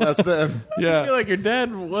me feel less than. I Yeah. feel like your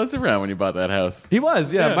dad was around when you bought that house. He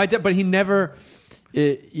was, yeah. Yeah. My dad, but he never.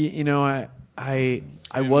 I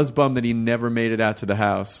was bummed that he never made it out to the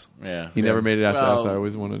house. Yeah. He never made it out to the Well, house. I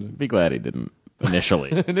always wanted to. Be glad he didn't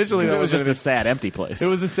initially. Initially, it that was just gonna a sad, empty place. be- It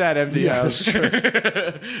was a sad, empty house.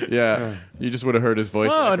 Yeah, you just would have heard his voice.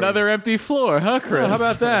 Oh, echoing. another empty floor, huh, Chris? Oh, how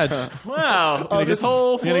about that? Wow. Oh, this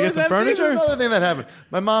whole you gonna floor get is some empty? furniture? There's another thing that happened.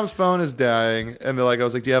 My mom's phone is dying, and they're like, I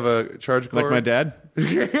was like, "Do you have a charge cord?" Like my dad?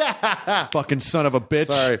 Fucking son of a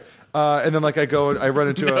bitch. Sorry. And then like I go, I run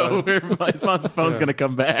into No, a. my phone's going to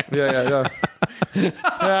come back. Yeah. We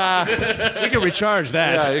can recharge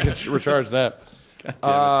that. Yeah, you can recharge that.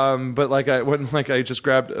 But like I just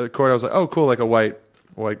grabbed a cord. I was like, oh, cool, like a white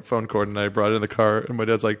phone cord, and I brought it in the car. And my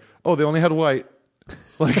dad's like, oh, they only had white.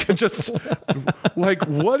 Like, just like,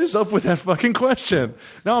 what is up with that fucking question?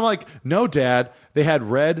 Now I'm like, no, Dad, they had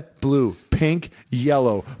red, blue, pink,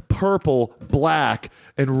 yellow, purple, black,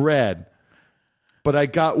 and red. But I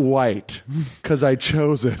got white because I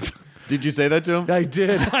chose it. Did you say that to him? I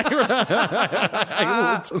did.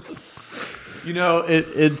 You know,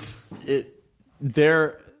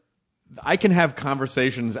 I can have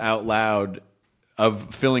conversations out loud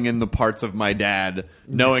of filling in the parts of my dad,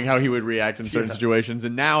 knowing how he would react in certain situations,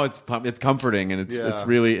 and now it's comforting, and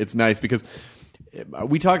it's nice because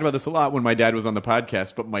we talked about this a lot when my dad was on the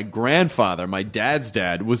podcast. But my grandfather, my dad's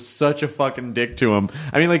dad, was such a fucking dick to him.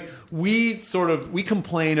 I mean, like we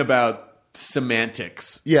complain about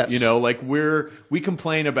semantics. Yes, you know, like we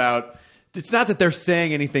complain about. It's not that they're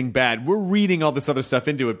saying anything bad. We're reading all this other stuff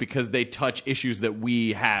into it because they touch issues that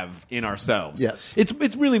we have in ourselves. Yes.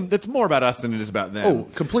 It's more about us than it is about them. Oh,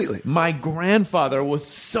 completely. My grandfather was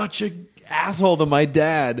such a asshole to my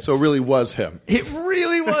dad. So it really was him. It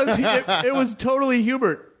really was. It was totally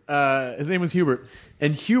Hubert. His name was Hubert.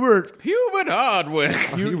 And Hubert Hardwick.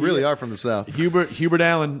 You really are from the South. Hubert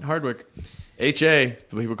Allen Hardwick. H.A.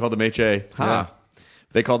 People called him H.A. Yeah.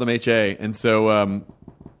 They called him H.A. And so...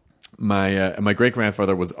 My great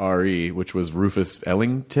grandfather was R.E., which was Rufus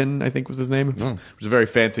Ellington, I think was his name. Which was a very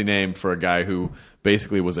fancy name for a guy who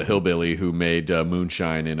basically was a hillbilly who made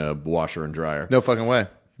moonshine in a washer and dryer. No fucking way.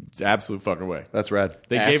 It's absolute fucking way. That's rad.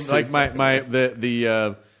 They gave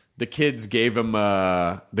the kids gave him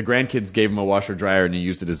the grandkids gave him a washer dryer and he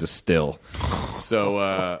used it as a still.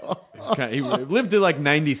 So he lived to like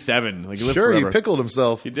 97. Like he lived sure, forever. he pickled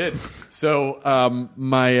himself. He did. So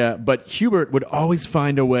but Hubert would always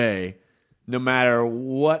find a way, no matter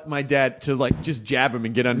what my dad, to like just jab him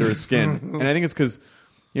and get under his skin. And I think it's because,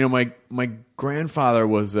 you know, my grandfather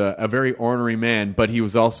was a very ornery man, but he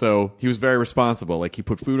was very responsible. Like he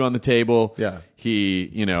put food on the table. Yeah. He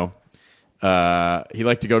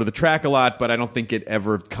liked to go to the track a lot, but I don't think it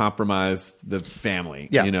ever compromised the family.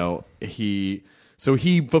 Yeah. You know, he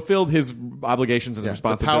fulfilled his obligations and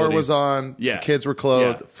responsibilities. The power was on. Yeah. The kids were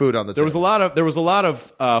clothed. Yeah. Food on the table. There was a lot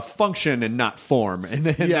of function and not form in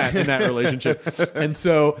that relationship. And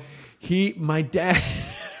so my dad.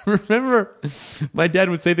 Remember, my dad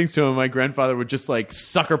would say things to him, and my grandfather would just like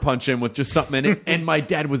sucker punch him with just something, and my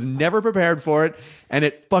dad was never prepared for it, and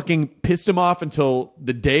it fucking pissed him off until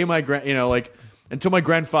the day until my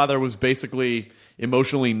grandfather was basically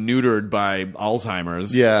emotionally neutered by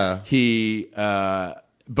Alzheimer's. Yeah.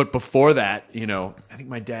 But before that, you know, I think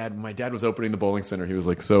my dad was opening the bowling center. He was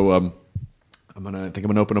like, so I think I'm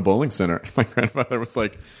gonna open a bowling center. My grandfather was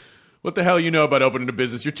like, what the hell you know about opening a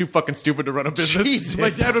business? You're too fucking stupid to run a business. Jesus. My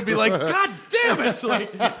dad would be like, God damn it!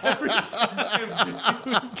 Like every time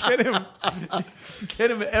get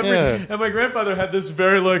him every. Yeah. And my grandfather had this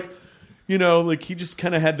very like, you know, like he just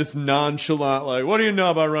kind of had this nonchalant like, what do you know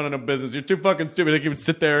about running a business? You're too fucking stupid. Like he would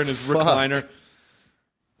sit there in his recliner.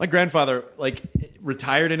 My grandfather like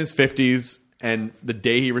retired in his 50s. And the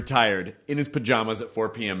day he retired, in his pajamas at 4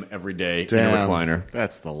 p.m. every day in a recliner.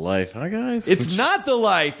 That's the life, huh, guys? It's not the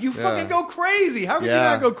life. You fucking go crazy. How could you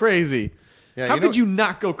not go crazy? Yeah, How could you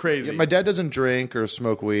not go crazy? My dad doesn't drink or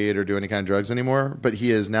smoke weed or do any kind of drugs anymore, but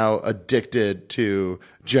he is now addicted to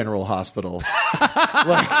General Hospital.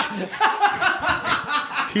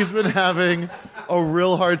 He's been having a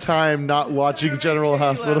real hard time not watching General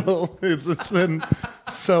Hospital. It's been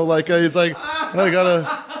so like he's like, I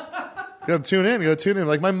gotta tune in.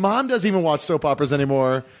 Like, my mom doesn't even watch soap operas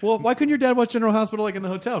anymore. Well, why couldn't your dad watch General Hospital like in the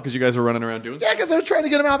hotel? Because you guys were running around doing stuff? Yeah, because I was trying to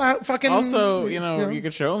get him out of the fucking... Also, you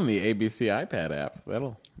could show him the ABC iPad app.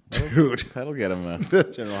 That'll get him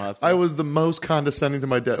General Hospital. I was the most condescending to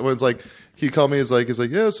my dad. When it's like, he called me, he's like,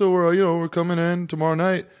 yeah, so we're coming in tomorrow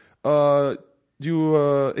night. And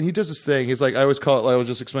he does this thing. He's like, I always call it. I was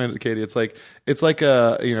just explaining it to Katie. It's like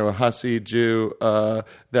a Hasi Jew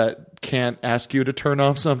that can't ask you to turn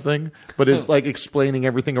off something, but it's like explaining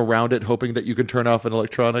everything around it, hoping that you can turn off an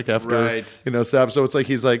electronic after SAP. So it's like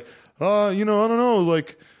he's like, I don't know.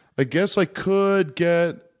 Like, I guess I could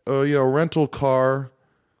get a rental car,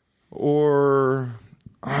 or.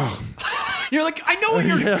 You're like, I know what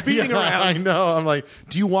you're beating around. I know. I'm like,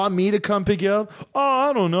 do you want me to come pick you up? Oh,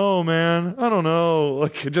 I don't know, man. I don't know.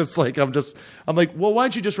 Like, just like, I'm like, well, why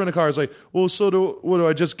don't you just rent a car? It's like, well, what do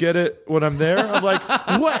I just get it when I'm there? I'm like,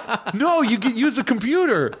 what? No, you can use a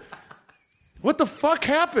computer. What the fuck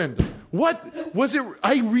happened? What was it?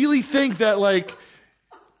 I really think that like,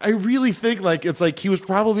 I really think like it's like he was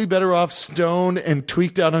probably better off stoned and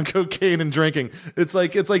tweaked out on cocaine and drinking. It's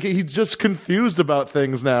like he's just confused about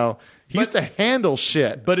things now. He used to handle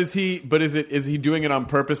shit. But is he doing it on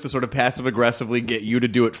purpose to sort of passive aggressively get you to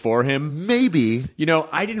do it for him? Maybe. You know,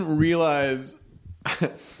 I didn't realize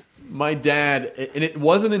my dad, and it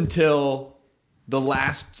wasn't until the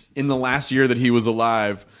last year that he was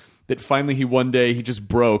alive that finally one day he just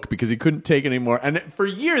broke because he couldn't take it anymore. And for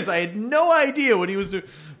years I had no idea what he was doing.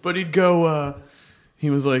 But he'd go, he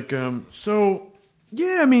was like, so,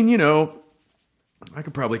 yeah, I mean, you know, I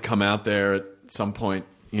could probably come out there at some point,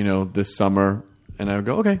 you know, this summer. And I would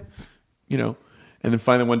go, okay, you know. And then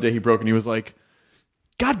finally one day he broke and he was like,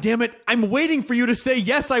 God damn it, I'm waiting for you to say,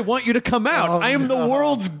 yes, I want you to come out. I am the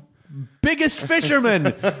world's biggest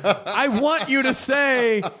fisherman. I want you to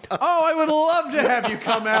say, oh, I would love to have you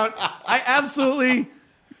come out. I absolutely,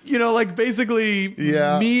 you know, like basically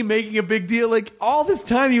me making a big deal. Like all this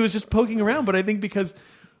time he was just poking around. But I think because,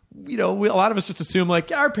 you know, a lot of us just assume like,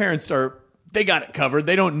 yeah, our parents they got it covered.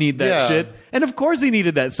 They don't need that shit. And of course he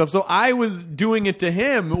needed that stuff. So I was doing it to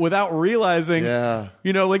him without realizing,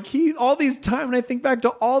 you know, like all these times, and I think back to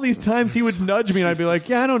all these times he would nudge me and I'd be like,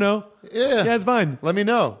 yeah, I don't know. Yeah, it's fine. Let me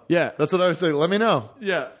know. Yeah. That's what I was saying. Let me know.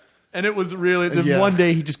 Yeah. And it was really, one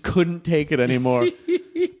day he just couldn't take it anymore.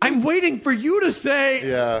 I'm waiting for you to say.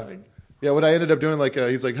 Yeah. Yeah, what I ended up doing, like,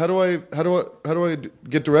 he's like, how do I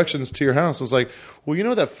get directions to your house? I was like, well, you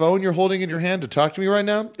know that phone you're holding in your hand to talk to me right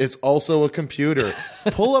now? It's also a computer.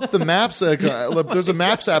 Pull up the maps. There's a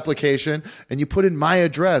maps application, and you put in my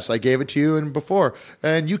address. I gave it to you before,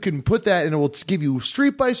 and you can put that, and it will give you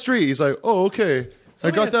street by street. He's like, oh, okay.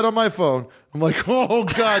 I got that on my phone. I'm like, oh,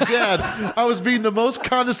 God, Dad, I was being the most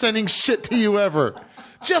condescending shit to you ever.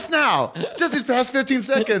 Just now, just these past 15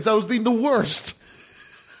 seconds, I was being the worst.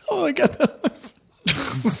 Oh, I got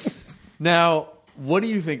that. Now, what do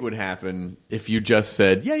you think would happen if you just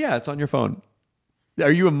said, yeah, it's on your phone?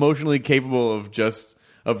 Are you emotionally capable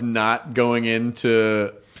of not going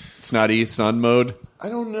into snotty son mode? I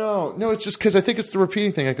don't know. No, it's just because I think it's the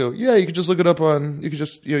repeating thing. I go, yeah, you could just look it up you could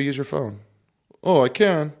just use your phone. Oh, I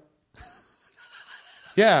can.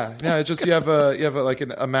 Yeah. It's just you have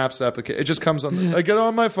a maps application. It just comes on. I get it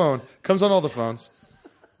on my phone. Comes on all the phones.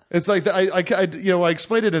 It's like I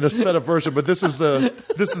explained it in a sped up version, but this is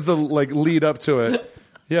the like lead up to it.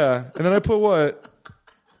 Yeah, and then I put what?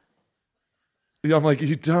 I'm like,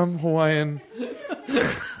 you dumb Hawaiian.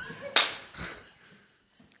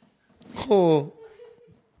 Oh,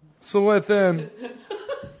 so what then?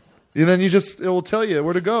 And then it will tell you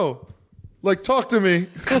where to go. Like, talk to me.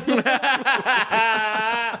 And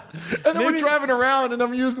then we're driving around, and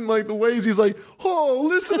I'm using like the Waze. He's like, oh,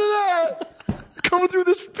 listen to that. Coming through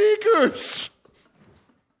the speakers.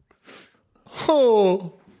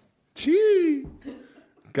 Oh, gee.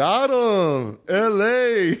 Got him.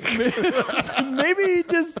 L.A.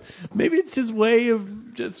 Maybe it's his way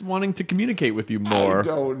of just wanting to communicate with you more. I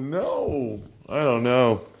don't know.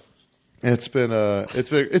 It's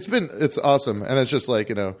awesome. And it's just like,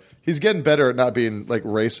 you know, he's getting better at not being like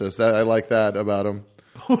racist. I like that about him.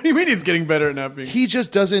 What do you mean he's getting better at not being? He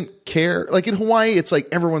just doesn't care. Like in Hawaii, it's like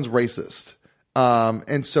everyone's racist.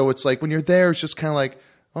 And so it's like when you're there, it's just kind of like,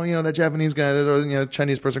 oh, you know, that Japanese guy, or, you know,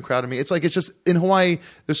 Chinese person crowded me. It's like, it's just in Hawaii,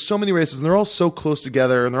 there's so many races and they're all so close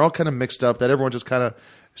together and they're all kind of mixed up that everyone just kind of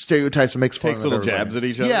stereotypes and makes fun takes of little everybody. jabs at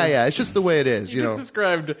each other. Yeah. It's just the way it is. You know, just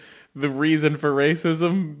described the reason for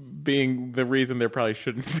racism being the reason there probably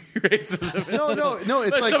shouldn't be racism. No. It's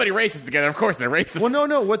There's like, so many races together. Of course they're racist. Well,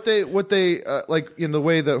 no. What they like in the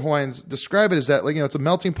way that Hawaiians describe it is that, like, you know, it's a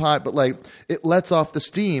melting pot, but like it lets off the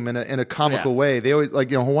steam in a comical way. They always,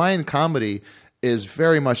 like, you know, Hawaiian comedy is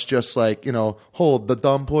very much just like, you know, hold the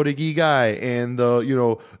dumb Portuguese guy and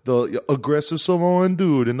the aggressive Samoan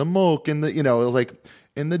dude and the moke and the, you know, like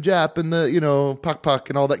in the Jap and the, you know, pak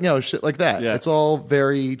and all that, you know, shit like that. Yeah. It's all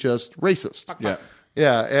very just racist. Yeah.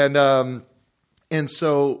 Yeah. And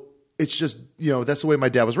so it's just, you know, that's the way my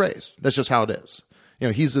dad was raised. That's just how it is. You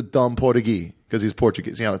know, he's a dumb Portuguese because he's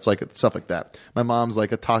Portuguese. You know, it's like stuff like that. My mom's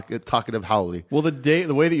like a talkative haole. Well, the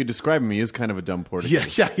way that you describe him, he is kind of a dumb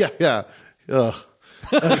Portuguese. Yeah. Ugh.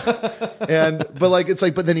 But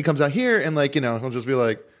then he comes out here and, like, you know, he'll just be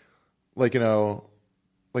like, you know,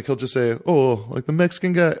 like he'll just say, oh, like the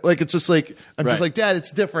Mexican guy. Like, it's just like, I'm just like, Dad,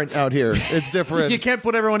 it's different out here. It's different. You can't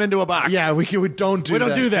put everyone into a box. Yeah, we don't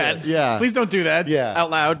do that. Yeah. Please don't do that. Yeah. Out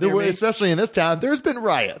loud. Especially in this town, there's been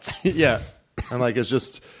riots. Yeah. And like,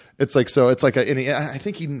 it's like, so it's like I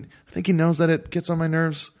think he knows that it gets on my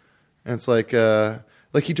nerves. And it's like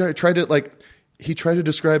he tried to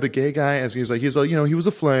describe a gay guy as he's like, you know, he was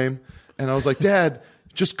a flame. And I was like, Dad,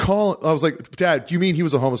 just call. I was like, Dad, do you mean he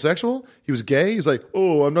was a homosexual? He was gay? He's like,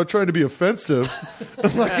 oh, I'm not trying to be offensive.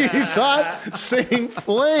 Like, he thought saying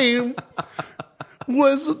flame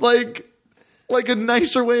was like a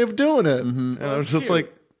nicer way of doing it. And I was just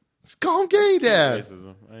like, just call him gay, Dad.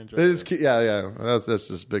 Racism. I enjoy It is that. cute. Yeah. That's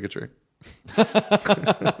just bigotry.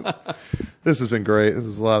 This has been great. This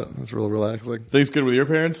is a lot. It's real relaxing. Things good with your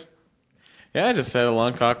parents? Yeah, I just had a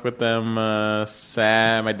long talk with them. My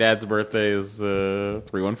dad's birthday is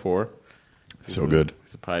 314. So good.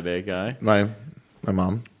 He's a Pi Day guy. My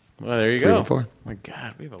mom. Well, there you go. 314. My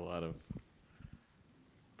God, we have a lot of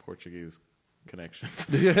Portuguese connections.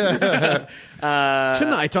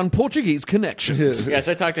 Tonight on Portuguese Connections. Yeah,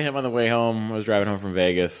 so I talked to him on the way home. I was driving home from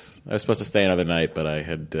Vegas. I was supposed to stay another night, but I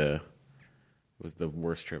had it was the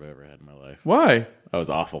worst trip I ever had in my life. Why? I was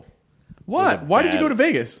awful. What? Why did you bad- go to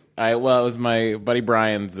Vegas? It was my buddy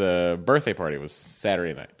Brian's birthday party. It was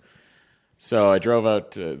Saturday night. So I drove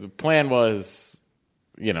out. The plan was,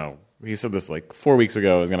 he said this like 4 weeks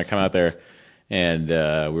ago. I was going to come out there, and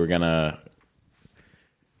we were going to,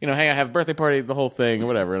 hang out, have a birthday party, the whole thing,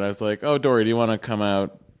 whatever. And I was like, oh, Dory, do you want to come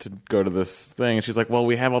out to go to this thing? And she's like, well,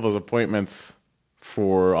 we have all those appointments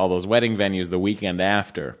for all those wedding venues the weekend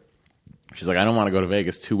after. She's like, I don't want to go to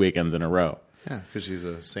Vegas 2 weekends in a row. Yeah, because she's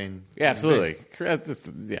a sane. Yeah, absolutely.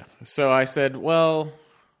 Yeah. So I said, well,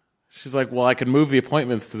 she's like, well, I could move the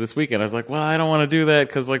appointments to this weekend. I was like, well, I don't want to do that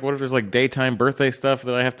because, like, what if there's, like, daytime birthday stuff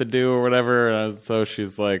that I have to do or whatever? So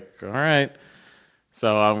she's like, all right.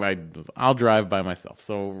 So I'll drive by myself.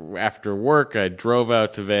 So after work, I drove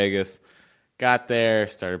out to Vegas, got there,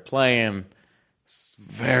 started playing,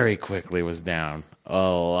 very quickly was down a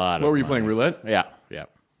lot of What were you money. playing, roulette? Yeah.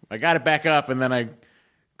 I got it back up, and then I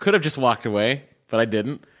could have just walked away, but I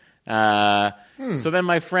didn't. So then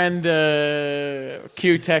my friend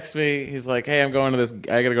Q texts me. He's like, hey, I got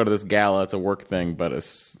to go to this gala. It's a work thing, but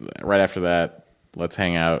it's right after that, let's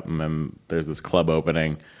hang out. And then there's this club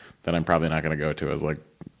opening that I'm probably not going to go to. I was like,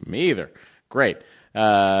 me either. Great.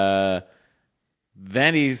 Then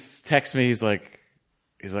he's texts me. He's like,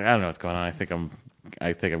 I don't know what's going on. I think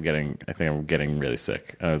I'm getting really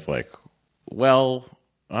sick. And I was like, well,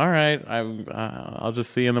 all right. I'll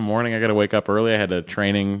just see you in the morning. I got to wake up early. I was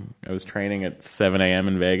training at 7 a.m.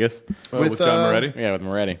 in Vegas. With John Moretti? Yeah, with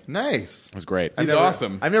Moretti. It Nice. was great. He's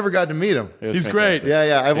awesome. I've never gotten to meet him. It was He's fantastic. great.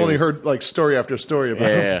 Yeah. I've only was- heard like story after story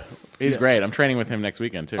about him. Yeah. He's great. I'm training with him next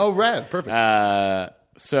weekend too. Oh, rad. Perfect.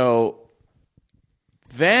 So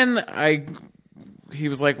then he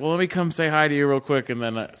was like, well, let me come say hi to you real quick. And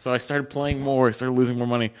then, so I started playing more. I started losing more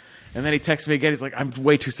money. And then he texted me again. He's like, I'm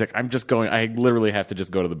way too sick. I'm just going. I literally have to just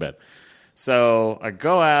go to the bed. So I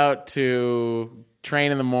go out to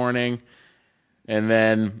train in the morning. And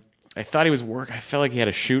then I thought he was I felt like he had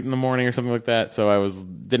a shoot in the morning or something like that. So I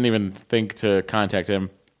didn't even think to contact him.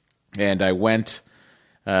 And I went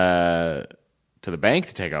to the bank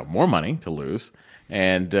to take out more money to lose.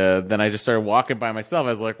 And then I just started walking by myself. I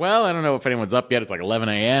was like, well, I don't know if anyone's up yet. It's like 11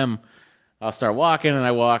 a.m. I'll start walking, and I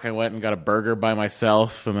went and got a burger by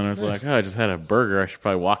myself. And then I was like, oh, I just had a burger. I should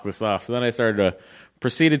probably walk this off. So then I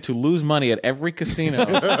proceeded to lose money at every casino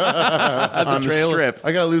on the strip.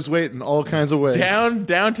 I got to lose weight in all kinds of ways.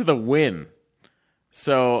 Down to the win.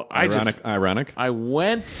 So Ironic. I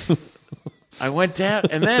went down,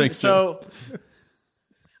 and then Thanks,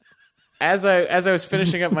 as I was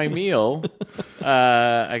finishing up my meal,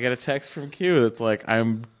 I got a text from Q that's like,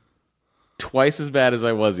 I'm twice as bad as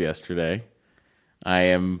I was yesterday.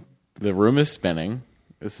 The room is spinning.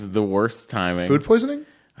 This is the worst timing. Food poisoning?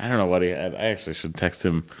 I don't know what he had. I actually should text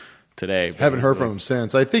him today. Haven't heard from him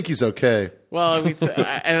since. I think he's okay. Well,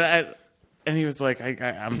 and he was like,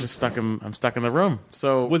 I'm just stuck I'm stuck in the room.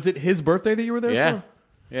 So Was it his birthday that you were there yeah. for?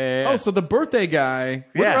 Yeah. Oh, so the birthday guy.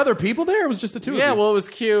 Were there Yeah. other people there? Or it was just the two of Yeah, you? well, it was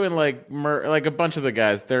Q and like a bunch of the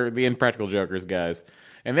guys. They're the Impractical Jokers guys,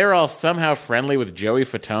 and they're all somehow friendly with Joey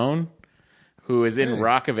Fatone, who is in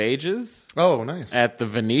Rock of Ages Oh, nice. at the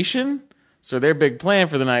Venetian. So their big plan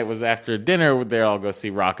for the night was after dinner, they'd all go see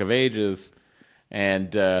Rock of Ages,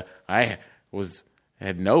 and I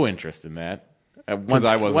had no interest in that. Once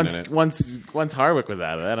I wasn't in it. Once Hardwick was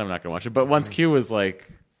out of that, I'm not going to watch it. But once Q was like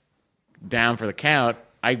down for the count,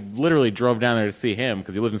 I literally drove down there to see him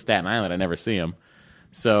because he lived in Staten Island. I never see him.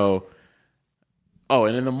 So,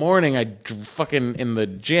 and in the morning, fucking in the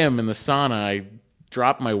gym, in the sauna, I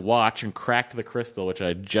dropped my watch and cracked the crystal, which I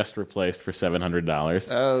had just replaced for $700.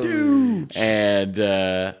 Oh, Dude. And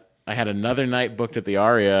I had another night booked at the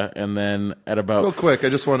Aria, and then at about real quick, I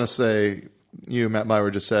just want to say, Matt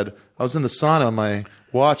Meyer, just said, I was in the sauna on my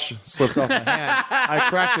watch slipped off my hand. I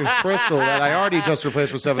cracked a crystal that I already just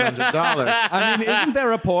replaced for $700. I mean, isn't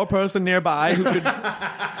there a poor person nearby who could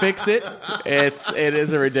fix it? It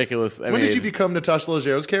is a ridiculous. When did you become Natasha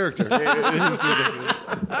Leggero's character?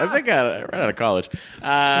 I think I ran out of college.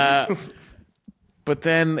 But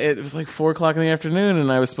then it was like 4 o'clock in the afternoon,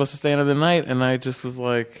 and I was supposed to stay another night, and I just was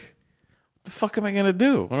like, what the fuck am I going to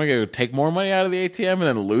do? Am I going to take more money out of the ATM and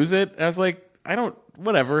then lose it? And I was like,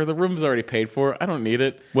 whatever. The room's already paid for. I don't need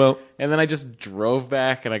it. Well, and then I just drove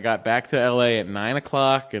back, and I got back to LA at 9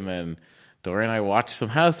 o'clock, and then Dory and I watched some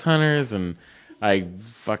House Hunters, and I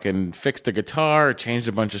fucking fixed a guitar, changed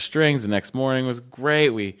a bunch of strings. The next morning was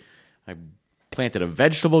great. I planted a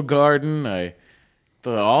vegetable garden.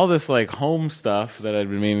 All this like home stuff that I'd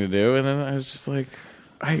been meaning to do, and then I was just like,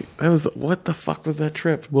 what the fuck was that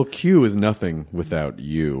trip? Well, Q is nothing without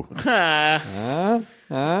you. No,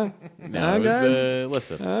 it was,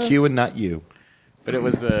 listen. Q and not you. But it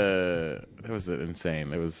was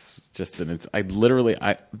insane. It was just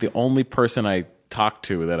the only person I talked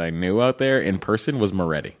to that I knew out there in person was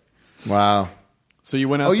Moretti. Wow. So you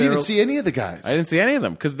went out there. Oh, you didn't see any of the guys? I didn't see any of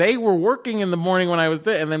them because they were working in the morning when I was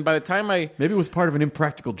there. And then by the time maybe it was part of an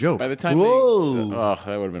impractical joke. By the time that would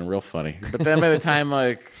have been real funny. But then by the time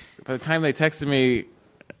they texted me,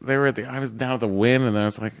 I was down at the Wynn, and then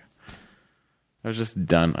I was just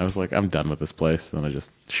done. I was like, I'm done with this place. And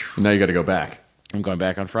now you got to go back. I'm going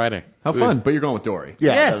back on Friday. How fun! But you're going with Dory.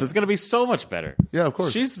 Yeah, yes, it's going to be so much better. Yeah, of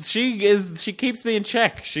course. She keeps me in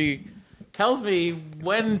check. She tells me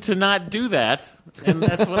when to not do that, and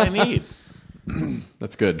that's what I need.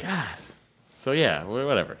 That's good. God. So yeah,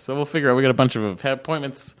 whatever. So we'll figure out. We got a bunch of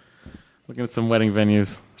appointments. Looking at some wedding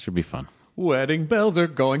venues. Should be fun. Wedding bells are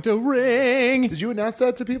going to ring. Did you announce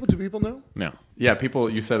that to people? Do people know? No. Yeah,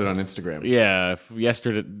 you said it on Instagram. Yeah,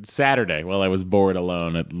 Saturday, while I was bored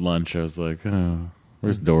alone at lunch, I was like, oh,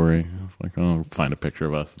 where's Dory? I was like, oh, find a picture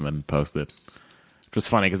of us and then post it. Which was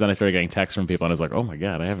funny because then I started getting texts from people and I was like, oh my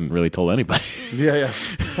God, I haven't really told anybody. Yeah.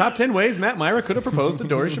 Top 10 ways Matt Myra could have proposed to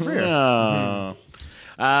Dory Shafrir. Oh.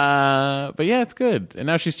 But yeah, it's good. And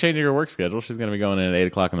now she's changing her work schedule. She's going to be going in at 8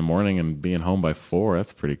 o'clock in the morning and being home by 4.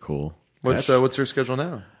 That's pretty cool. What's her schedule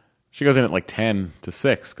now? She goes in at like 10 to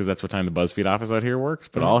 6 because that's what time the BuzzFeed office out here works.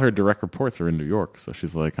 But all her direct reports are in New York. So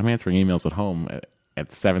she's like, I'm answering emails at home at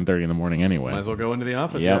 7:30 in the morning anyway. Might as well go into the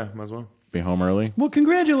office. Yep. Yeah, might as well. Be home early. Well,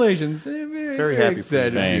 congratulations. Very happy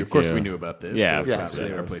excited. for you. Of course, you. we knew about this. Yeah, but it's yeah. not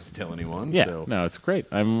really our place to tell anyone. Yeah, So. no, it's great.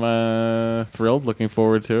 I'm thrilled, looking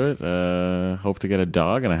forward to it. Hope to get a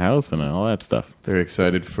dog and a house and all that stuff. Very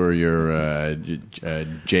excited for your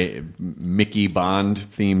Mickey Bond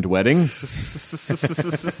themed wedding,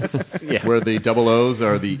 Yeah. where the double O's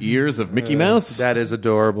are the ears of Mickey Mouse. That is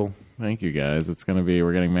adorable. Thank you, guys. It's going to be,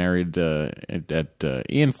 we're getting married at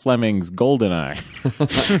Ian Fleming's Goldeneye.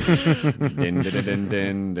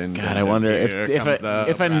 God, I wonder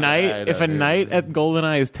if a night at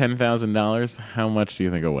Goldeneye is $10,000, how much do you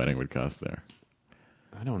think a wedding would cost there?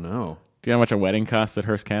 I don't know. Do you know how much a wedding costs at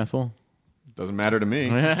Hearst Castle? Doesn't matter to me.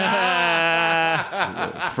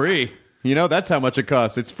 Free. You know, that's how much it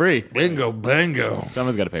costs. It's free. Bingo, bango.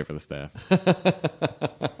 Someone's got to pay for the staff.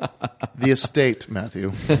 The estate,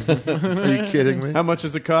 Matthew. Are you kidding me? How much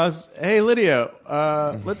does it cost? Hey, Lydia,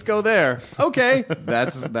 let's go there. Okay.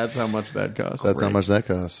 That's how much that costs. That's how much that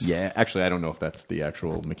costs. Yeah, actually, I don't know if that's the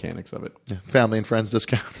actual mechanics of it. Yeah. Family and friends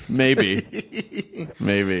discount. Maybe.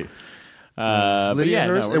 Maybe. But yeah,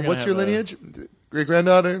 Hurst. no, And what's your lineage?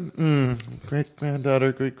 Great-granddaughter?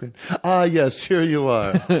 Great-granddaughter, Ah, yes, here you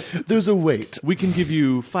are. There's a wait. We can give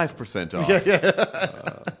you 5% off.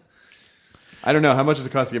 I don't know. How much does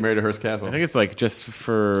it cost to get married at Hearst Castle? I think it's like just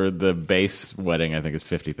for the base wedding, I think it's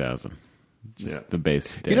 $50,000. Just the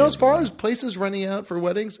base day. You know, as far as places renting out for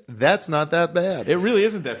weddings, that's not that bad. It really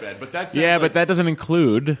isn't that bad, but that's but that doesn't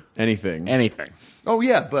include anything. Oh,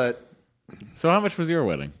 yeah, but So how much was your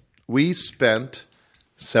wedding? we spent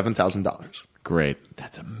 $7,000. Great.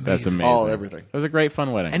 That's amazing. That's amazing. All everything. It was a great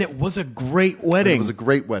fun wedding. And it was a great wedding. It was a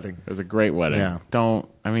great wedding. It was a great wedding. Yeah.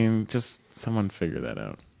 Just someone figure that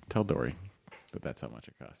out. Tell Dory that that's how much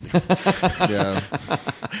it cost. Yeah.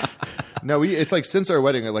 No, it's like since our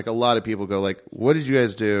wedding, like a lot of people go like, "What did you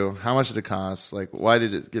guys do? How much did it cost? Like, why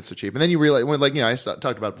did it get so cheap?" And then you realize, I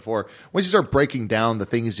talked about it before. Once you start breaking down the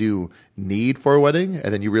things you need for a wedding,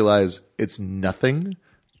 and then you realize it's nothing.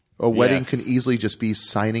 A wedding can easily just be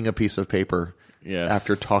signing a piece of paper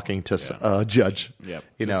after talking to a judge. Yep.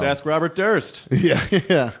 Just ask Robert Durst. Yeah.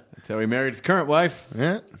 That's how he married his current wife.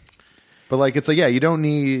 Yeah. But like it's like you don't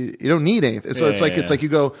need anything. So it's like you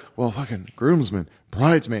go, well, fucking groomsmen,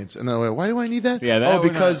 bridesmaids, and then like, why do I need that? Yeah, that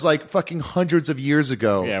because like fucking hundreds of years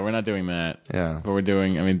ago. Yeah, we're not doing that. Yeah. But we're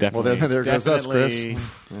doing, I mean, definitely. Well, there goes us, Chris.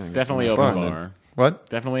 Definitely open bar. What?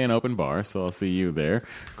 Definitely an open bar, so I'll see you there.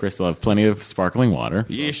 Chris will have plenty of sparkling water.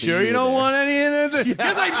 So You sure you don't want any of this?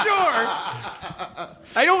 Yes, I'm sure.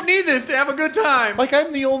 I don't need this to have a good time. Like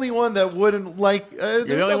I'm the only one that wouldn't like. You're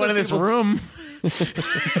the only one in this room.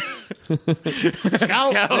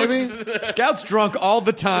 Scout, maybe. Scout's drunk all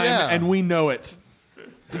the time, and we know it.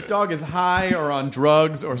 This dog is high or on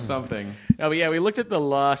drugs or something. Oh, but yeah, we looked at the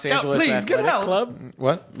Los Angeles please, get Athletic help. Club.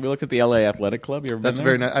 What? We looked at the LA Athletic Club. You ever That's been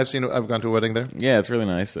there? very nice. I've gone to a wedding there. Yeah, it's really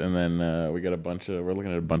nice. And then we got we're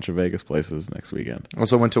looking at a bunch of Vegas places next weekend.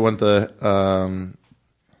 Also went to one of the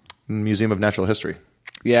Museum of Natural History.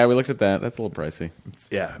 Yeah, we looked at that. That's a little pricey.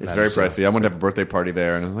 Yeah, It's very pricey. I wanted to have a birthday party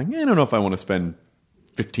there, and I was like, I don't know if I want to spend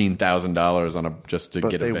 $15,000 on just to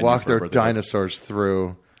But get a they venue walk for a their birthday party. dinosaurs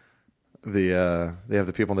through the. They have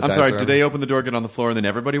the people in the. I'm dinosaur. sorry. Do they open the door, get on the floor, and then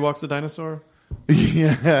everybody walks the dinosaur?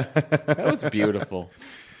 That was beautiful.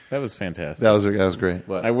 That was fantastic. That was great.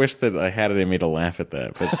 What? I wish that I had it in me to laugh at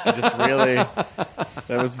that, but I just really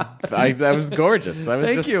that was gorgeous. I was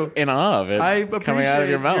Thank just you. in awe of it I appreciate coming out of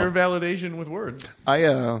your mouth. your validation with words.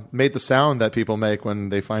 I made the sound that people make when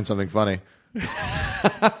they find something funny.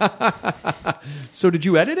 So did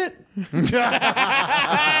you edit it?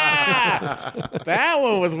 That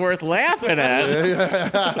one was worth laughing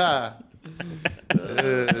at.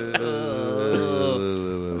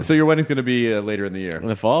 So your wedding's going to be later in the year. In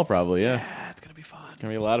the fall, probably, yeah. It's going to be fun. It's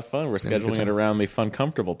going to be a lot of fun. We're scheduling it around the Fun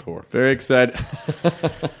Comfortable tour. Very excited.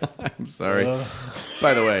 I'm sorry.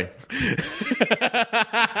 By the way,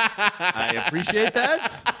 I appreciate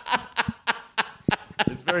that.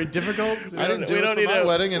 It's very difficult. I didn't do it for my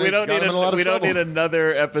wedding, and it got him in a lot of we don't trouble. need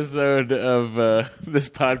another episode of this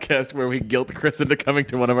podcast where we guilt Chris into coming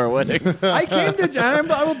to one of our weddings. I came to John.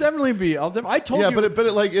 I will definitely be. I told you. Yeah, but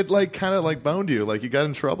it kind of boned you. Like you got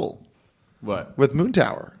in trouble What? with Moon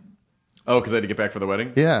Tower. Oh, because I had to get back for the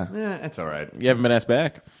wedding? Yeah. Yeah, that's all right. You haven't been asked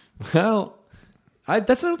back? Well, I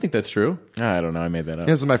don't think that's true. I don't know. I made that up.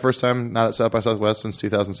 This is my first time not at South by Southwest since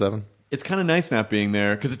 2007. It's kind of nice not being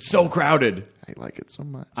there because it's so crowded. I like it so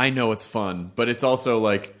much. I know it's fun, but it's also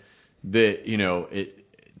like it's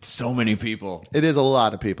so many people. It is a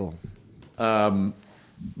lot of people. But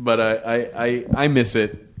I miss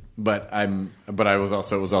it. But it was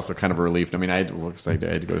also kind of a relief. I mean, I had to go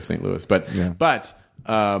to St. Louis, but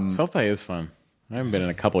South by is fun. I haven't been in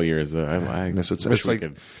a couple years. I Miss it. wish It's we like-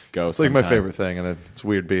 could go. It's like my sometime. favorite thing, and it's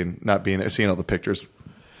weird seeing all the pictures.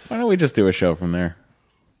 Why don't we just do a show from there?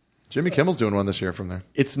 Jimmy Kimmel's doing one this year from there.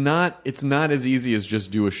 it's not as easy as just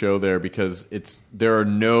do a show there because there are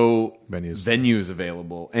no venues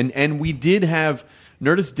available. And we did have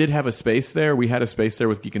Nerdist did have a space there. We had a space there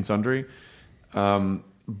with Geek and Sundry,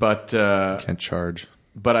 but Can't charge.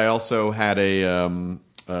 But I also had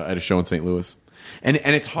a show in St. Louis, and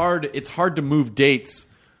it's hard to move dates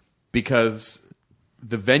because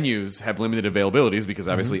the venues have limited availabilities because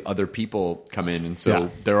obviously other people come in, and so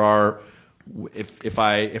there are. If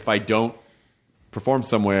I don't perform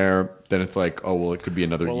somewhere, then it's like, oh well, it could be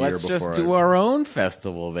another Well, year. let's before just do our own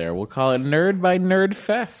festival there. We'll call it Nerd by Nerd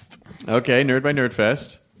Fest, Okay, Nerd by Nerd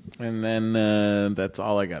Fest. and then that's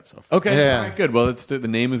all I got so far. Okay, Yeah. all right, good. Well, the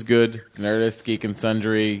name is good. Nerdist, Geek and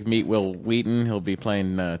Sundry. Meet Will Wheaton. He'll be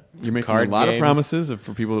playing You're making card a lot games of promises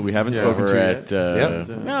for people that we haven't spoken over to at. yet. Yep.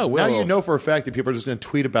 No, Now Will. you know for a fact that people are just going to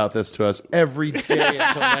tweet about this to us every day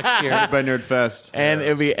until next year. Nerd by Nerd Fest. And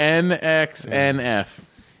it'll be NXNF.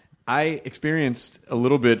 I experienced a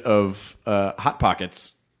little bit of Hot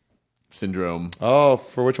Pockets syndrome. Oh,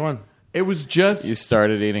 for which one? It was just You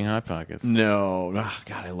started eating Hot Pockets. no. Oh,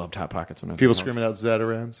 God, I loved Hot Pockets when I was People little. screaming out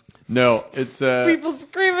Zatarans. No, it's People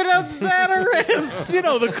screaming out Zatarans. You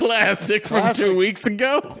know the classic from 2 weeks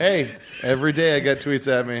ago. Hey, every day I get tweets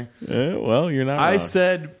at me. Well, you're not I wrong.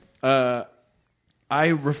 said I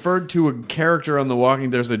referred to a character on The Walking.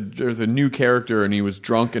 There's a new character, and he was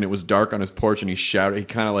drunk, and it was dark on his porch, and he shouted.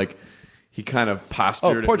 He kind of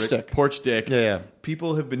postured. Oh, Porch at Dick. Porch Dick. Yeah.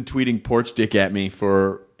 People have been tweeting Porch Dick at me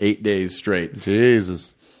for 8 days straight.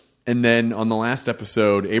 Jesus. And then on the last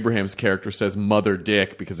episode, Abraham's character says Mother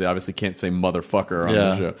Dick because they obviously can't say motherfucker on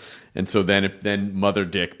the show. And so then Mother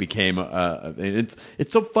Dick became and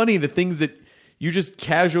it's so funny the things that you just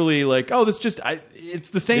casually like, oh, it's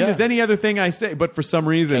the same as any other thing I say, but for some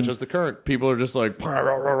reason Catches the current. people are just like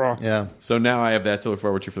Yeah. So now I have that to look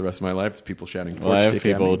forward to for the rest of my life. It's people shouting Porch Well, I have Dick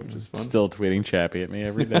people at me, which is fun. still tweeting Chappie at me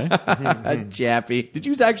every day. Chappie. Did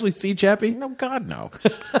you actually see Chappie? No, God, no.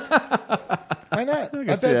 I Why not? I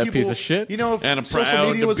can see that piece of shit. You know, if And I'm social proud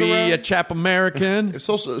media to was be around, a Chap American. if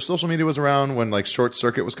social media was around when like Short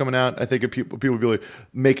Circuit was coming out, I think if people would be like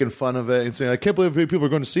making fun of it and saying, "I can't believe people are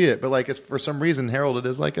going to see it," but like it's for some reason heralded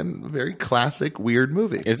as like a very classic weird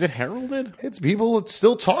movie. Is it heralded? It's people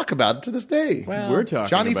still talk about it to this day. We're talking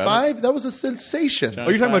Johnny about Five, that was a sensation. Oh,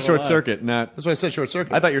 you're talking about Five Short Alive. Circuit, not. That's why I said Short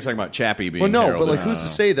Circuit. I thought you were talking about Chappie being. well, no, but heralded. like who's to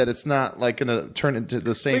say that it's not like going to turn into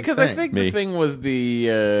the same Because thing? I think Me. the thing was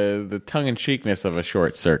the tongue-in-cheekness of a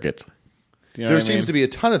Short Circuit. Do you know there what I mean? seems to be a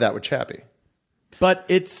ton of that with Chappie. But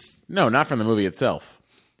it's. No, not from the movie itself.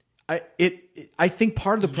 I think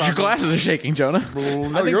part of the problem. Your glasses are shaking, Jonah. Well,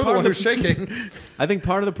 no, think you're the part one of who's shaking. I think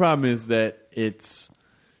part of the problem is that it's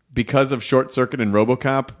because of Short Circuit and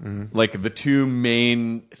RoboCop. Like the two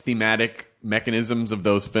main thematic mechanisms of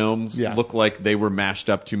those films Yeah. look like they were mashed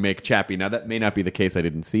up to make Chappie. Now that may not be the case. I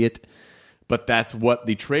didn't see it, but that's what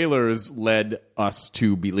the trailers led us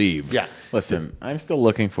to believe. Yeah. Listen, I'm still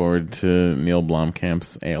looking forward to Neil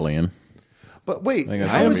Blomkamp's Alien. But wait, think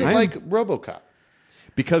that's how gonna is be- it like RoboCop?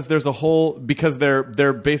 Because there's a whole because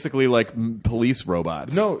they're basically like police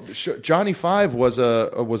robots. No, Johnny Five was a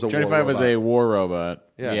Johnny war Five was robot. a war robot.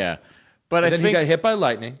 Yeah. Yeah. But And I then think he got hit by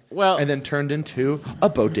lightning. Well- and then turned into a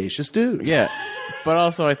bodacious dude. Yeah. But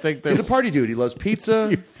also I think there's He's a party dude. He loves pizza.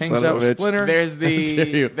 Hangs son out of with a bitch. Splinter. There's dare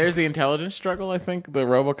you. the intelligence struggle, I think, the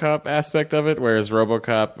RoboCop aspect of it, whereas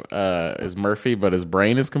RoboCop is Murphy, but his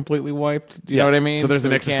brain is completely wiped. Do you know what I mean? So there's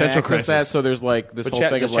an he can't existential access crisis. That, so there's like this But whole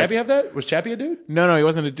thing does of like, Chappie have that? Was Chappie a dude? no, he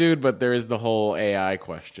wasn't a dude, but there is the whole AI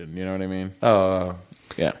question. You know what I mean? Oh,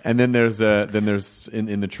 Yeah. And then there's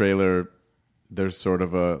in the trailer there's sort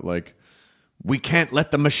of a like we can't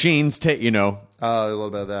let the machines take a little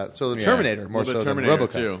bit of that. So the Terminator more so the Terminator than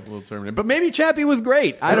RoboCop. too. A little Terminator. But maybe Chappie was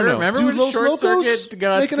great. I don't know. Remember Dude, when Los Short Locos Circuit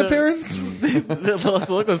got make an appearance? the Los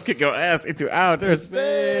Locos kick your ass into outer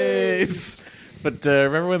space. But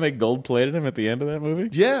remember when they gold plated him at the end of that movie?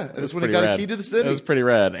 Yeah, that's when he Pretty got rad. a key to the city. That was pretty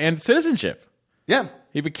rad. And citizenship. Yeah,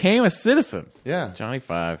 He became a citizen. yeah. Johnny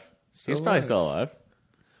Five. He's probably alive. still alive.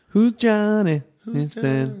 Who's Johnny?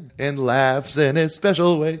 Listen. And laughs in his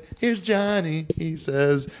special way. Here's Johnny. He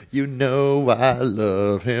says, "You know I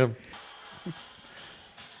love him."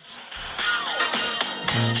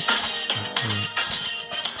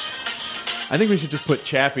 I think we should just put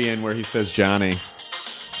Chappie in where he says Johnny.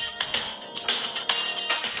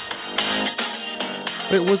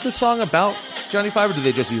 Wait, was this song about Johnny Five, or did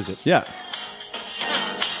they just use it? Yeah.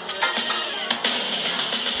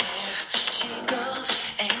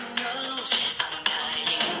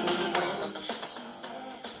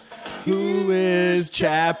 Who is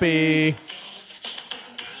Chappie?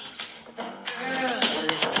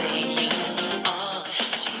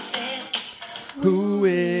 Who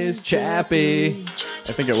is Chappie?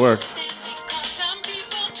 I think it works.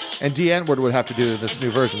 And Dee Antwoord would have to do this new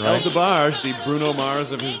version, El right? DeBarge, the Bruno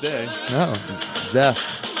Mars of his day. No,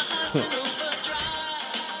 Zeph.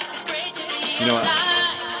 You know what?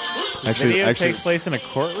 Video Actually, takes place in a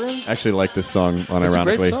courtroom? actually like this song It's a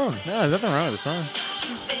unironically. great song. No, there's nothing wrong with the song.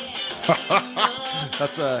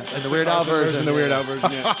 That's in the Weird Al version. The Weird Al version,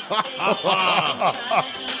 yeah.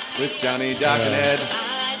 With Johnny Jock and Ed.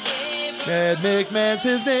 Ed McMahon's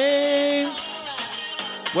his name.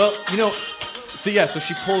 Well, so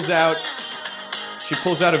she pulls out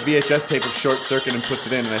a VHS tape of Short Circuit and puts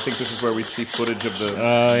it in, and I think this is where we see footage of the.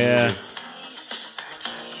 Oh, yeah.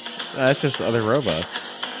 That's just other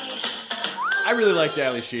robots. I really liked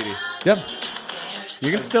Ali Sheedy. Yep.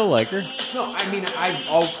 You can still like her. No, I mean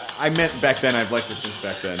I meant back then. I've liked her since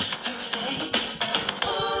back then.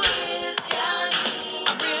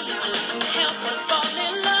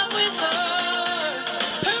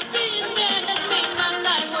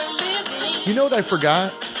 You know what I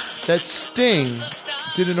forgot? That Sting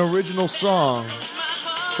did an original song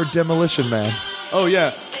for Demolition Man. Oh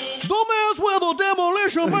yeah. Don't mess with a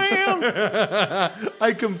Demolition Man.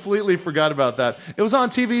 I completely forgot about that. It was on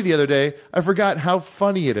TV the other day. I forgot how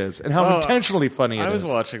funny it is and how Oh, intentionally funny it is. I was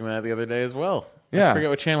watching that the other day as well. Yeah. I forget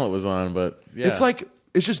what channel it was on, but yeah.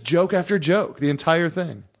 It's just joke after joke, the entire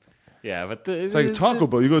thing. Yeah, but It's like Taco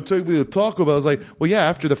Bell. You go take me to Taco Bell. It's like, well, yeah.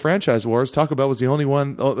 After the franchise wars, Taco Bell was the only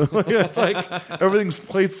one. It's like everything's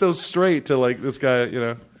played so straight to like this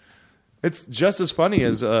guy. It's just as funny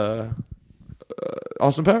as Austin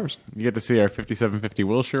Powers. You get to see our 5750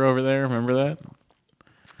 Wilshire over there. Remember that?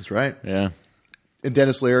 That's right. Yeah. And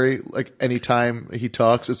Dennis Leary, like anytime he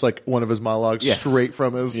talks, it's like one of his monologues Yes. straight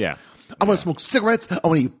from his. Yeah. I want to smoke cigarettes. I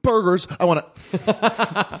want to eat burgers. I want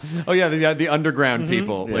to. Oh yeah, the underground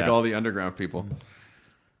people, like Yeah. all the underground people.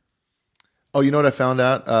 Oh, you know what I found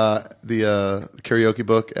out? The karaoke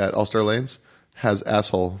book at All Star Lanes has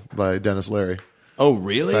 "Asshole" by Dennis Leary. Oh,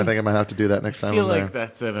 really? So I think I might have to do that next time I feel I'm like there.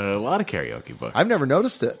 that's in a lot of karaoke books. I've never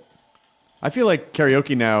noticed it. I feel like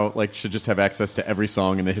karaoke now should just have access to every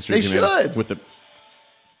song in the history They of humanity. should. With the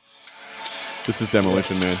This is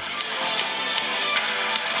Demolition Man.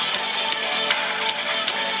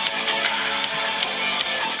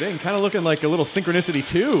 Sting kind of looking like a little Synchronicity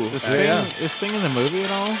too. Is Sting in the movie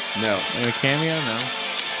at all? No. In a cameo? No.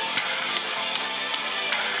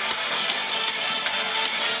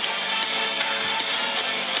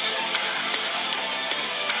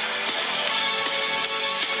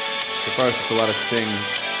 So far, it's just a lot of Sting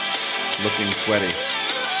looking sweaty.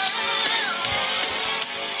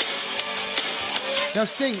 Now,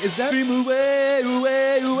 Sting, is that... Away,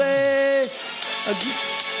 away, away.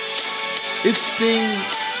 Is Sting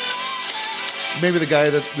maybe the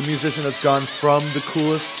musician that's gone from the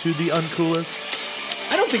coolest to the uncoolest?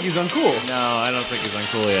 I don't think he's uncool. No, I don't think he's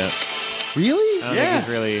uncool yet. Really? I don't think he's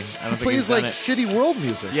really. I don't He think plays he's done like it. shitty world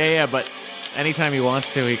music. Yeah, but anytime he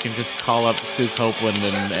wants to, he can just call up Stu Copeland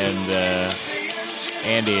and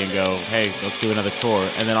Andy and go, "Hey, let's do another tour."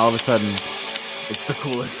 And then all of a sudden, it's the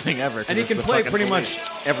coolest thing ever. 'cause And he it's can the play fucking pretty police.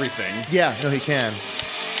 much everything. Yeah, no, he can.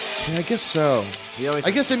 Yeah, I guess so.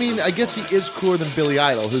 I guess he is cooler than Billy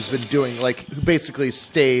Idol, who's been doing who basically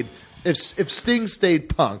stayed. If Sting stayed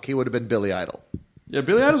punk, he would have been Billy Idol. Yeah,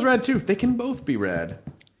 Billy Idol's rad too. They can both be rad.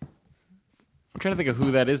 I'm trying to think of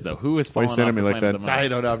who that is, though. Who is Why you falling staring off at me the like planet that? the most? I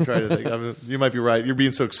don't know. I'm trying to think. You might be right. You're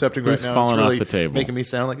being so accepting Who's right now. falling It's off really the table? making me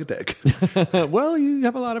sound like a dick. Well, you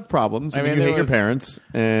have a lot of problems. I mean, you there hate your was- parents.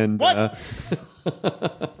 And What?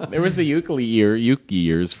 There was the Yuki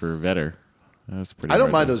years for Vedder. That was pretty. I don't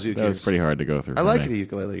hard mind to- those Yuki That was years. pretty hard to go through. I for like me. the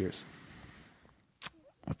ukulele years.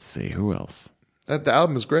 Let's see who else. The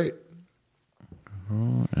album is great.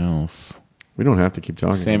 Who else? we don't have to keep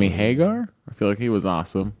talking. Sammy about it. Hagar. I feel like he was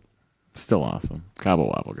awesome. Still awesome. Cabo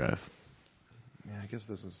Wobble guys. Yeah, I guess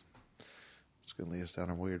this is just going to lead us down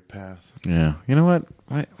a weird path. Yeah. You know what?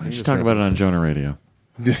 Why don't you just talk have- about it on Jonah Radio?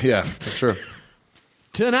 Yeah, that's true.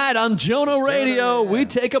 Tonight on Jonah Radio, we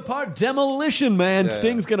take apart Demolition Man.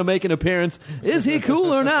 Sting's going to make an appearance. Is he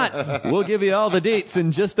cool or not? We'll give you all the deets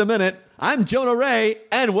in just a minute. I'm Jonah Ray,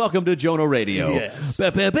 and welcome to Jonah Radio. Yes. Yeah.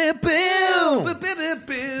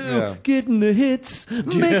 Getting the hits,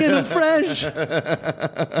 making them fresh.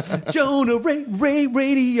 Jonah Ray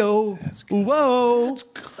Radio. Whoa.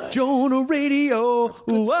 Jonah Radio.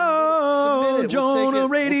 Whoa. Submit it. We'll Jonah take it.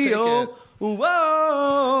 Radio.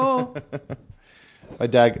 Whoa. My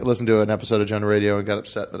dad listened to an episode of Jonah Radio and got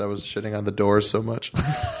upset that I was shitting on the Doors so much.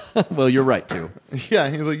 Well, you're right, too. Yeah,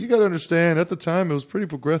 he was like, you got to understand, at the time it was pretty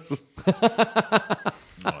progressive.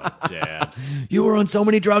 Dad. You were on so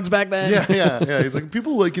many drugs back then. Yeah. He's like,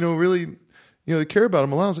 people really, they care about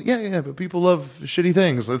him a lot. I was like, yeah, but people love shitty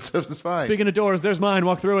things. It's fine. Speaking of doors, there's mine.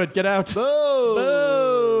 Walk through it. Get out. Boom.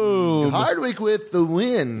 Boom. Hardwick with the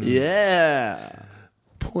win. Yeah.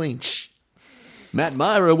 Points. Matt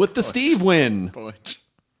Myra with the Steve win. Points.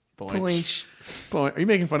 Points. Point. Are you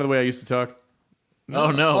making fun of the way I used to talk?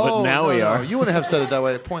 Oh, no, but now we are. You wouldn't have said it that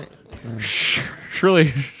way. Point.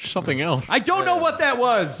 Surely something else. I don't know what that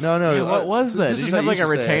was. No. Yeah, what was that? This Did is you have how like a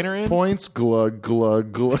used to say retainer it. in? Points, glug,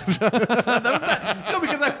 glug, glug. No,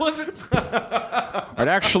 because I wasn't. I'd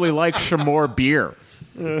actually like some more beer.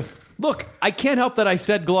 Look, I can't help that I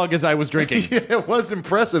said glug as I was drinking. Yeah, it was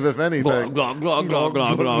impressive, if anything. Glug, glug, glug, glug,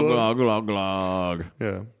 glug, glug, glug, glug, glug.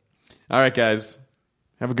 Yeah. All right, guys.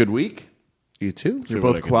 Have a good week. You too? You're what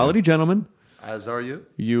I both can quality gentlemen. As are you.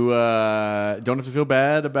 You don't have to feel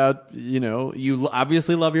bad about, you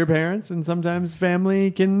obviously love your parents, and sometimes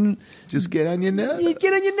family can Just get on your nerves. you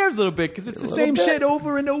get on your nerves a little bit because it's the little same bit. shit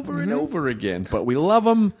over and over and over again. But we love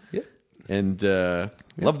them. Yeah. And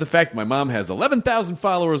love the fact my mom has 11,000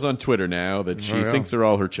 followers on Twitter now that she thinks are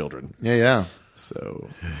all her children. Yeah. So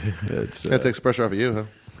it's That takes pressure off of you,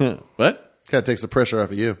 huh? what? Kind of takes the pressure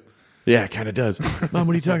off of you. Yeah, it kind of does. Mom,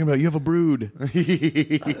 what are you talking about? You have a brood.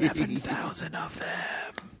 11,000 of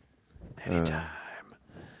them. Anytime.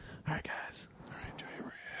 All right, guys. All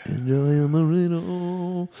right, enjoy your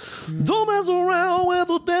Marino. Don't mess around with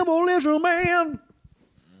the Demolition Man.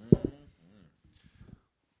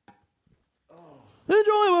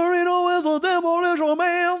 Enjoy Marino with the Demolition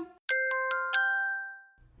Man.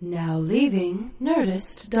 Now leaving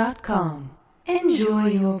Nerdist.com. Enjoy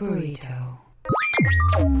your burrito.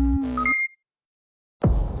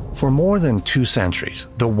 For more than 2 centuries,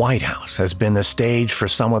 the White House has been the stage for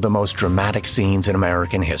some of the most dramatic scenes in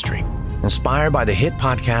American history. Inspired by the hit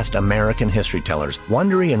podcast American History Tellers,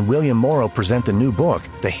 Wondery and William Morrow present the new book,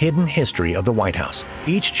 The Hidden History of the White House.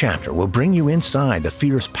 Each chapter will bring you inside the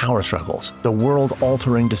fierce power struggles, the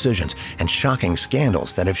world-altering decisions, and shocking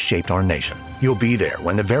scandals that have shaped our nation. You'll be there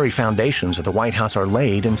when the very foundations of the White House are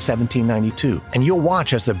laid in 1792, and you'll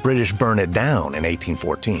watch as the British burn it down in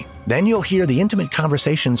 1814. Then you'll hear the intimate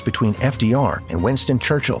conversations between FDR and Winston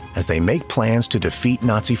Churchill as they make plans to defeat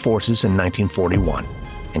Nazi forces in 1941.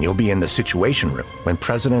 And you'll be in the Situation Room when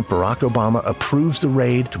President Barack Obama approves the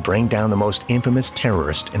raid to bring down the most infamous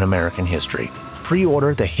terrorist in American history.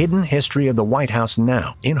 Pre-order The Hidden History of the White House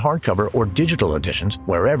now in hardcover or digital editions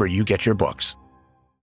wherever you get your books.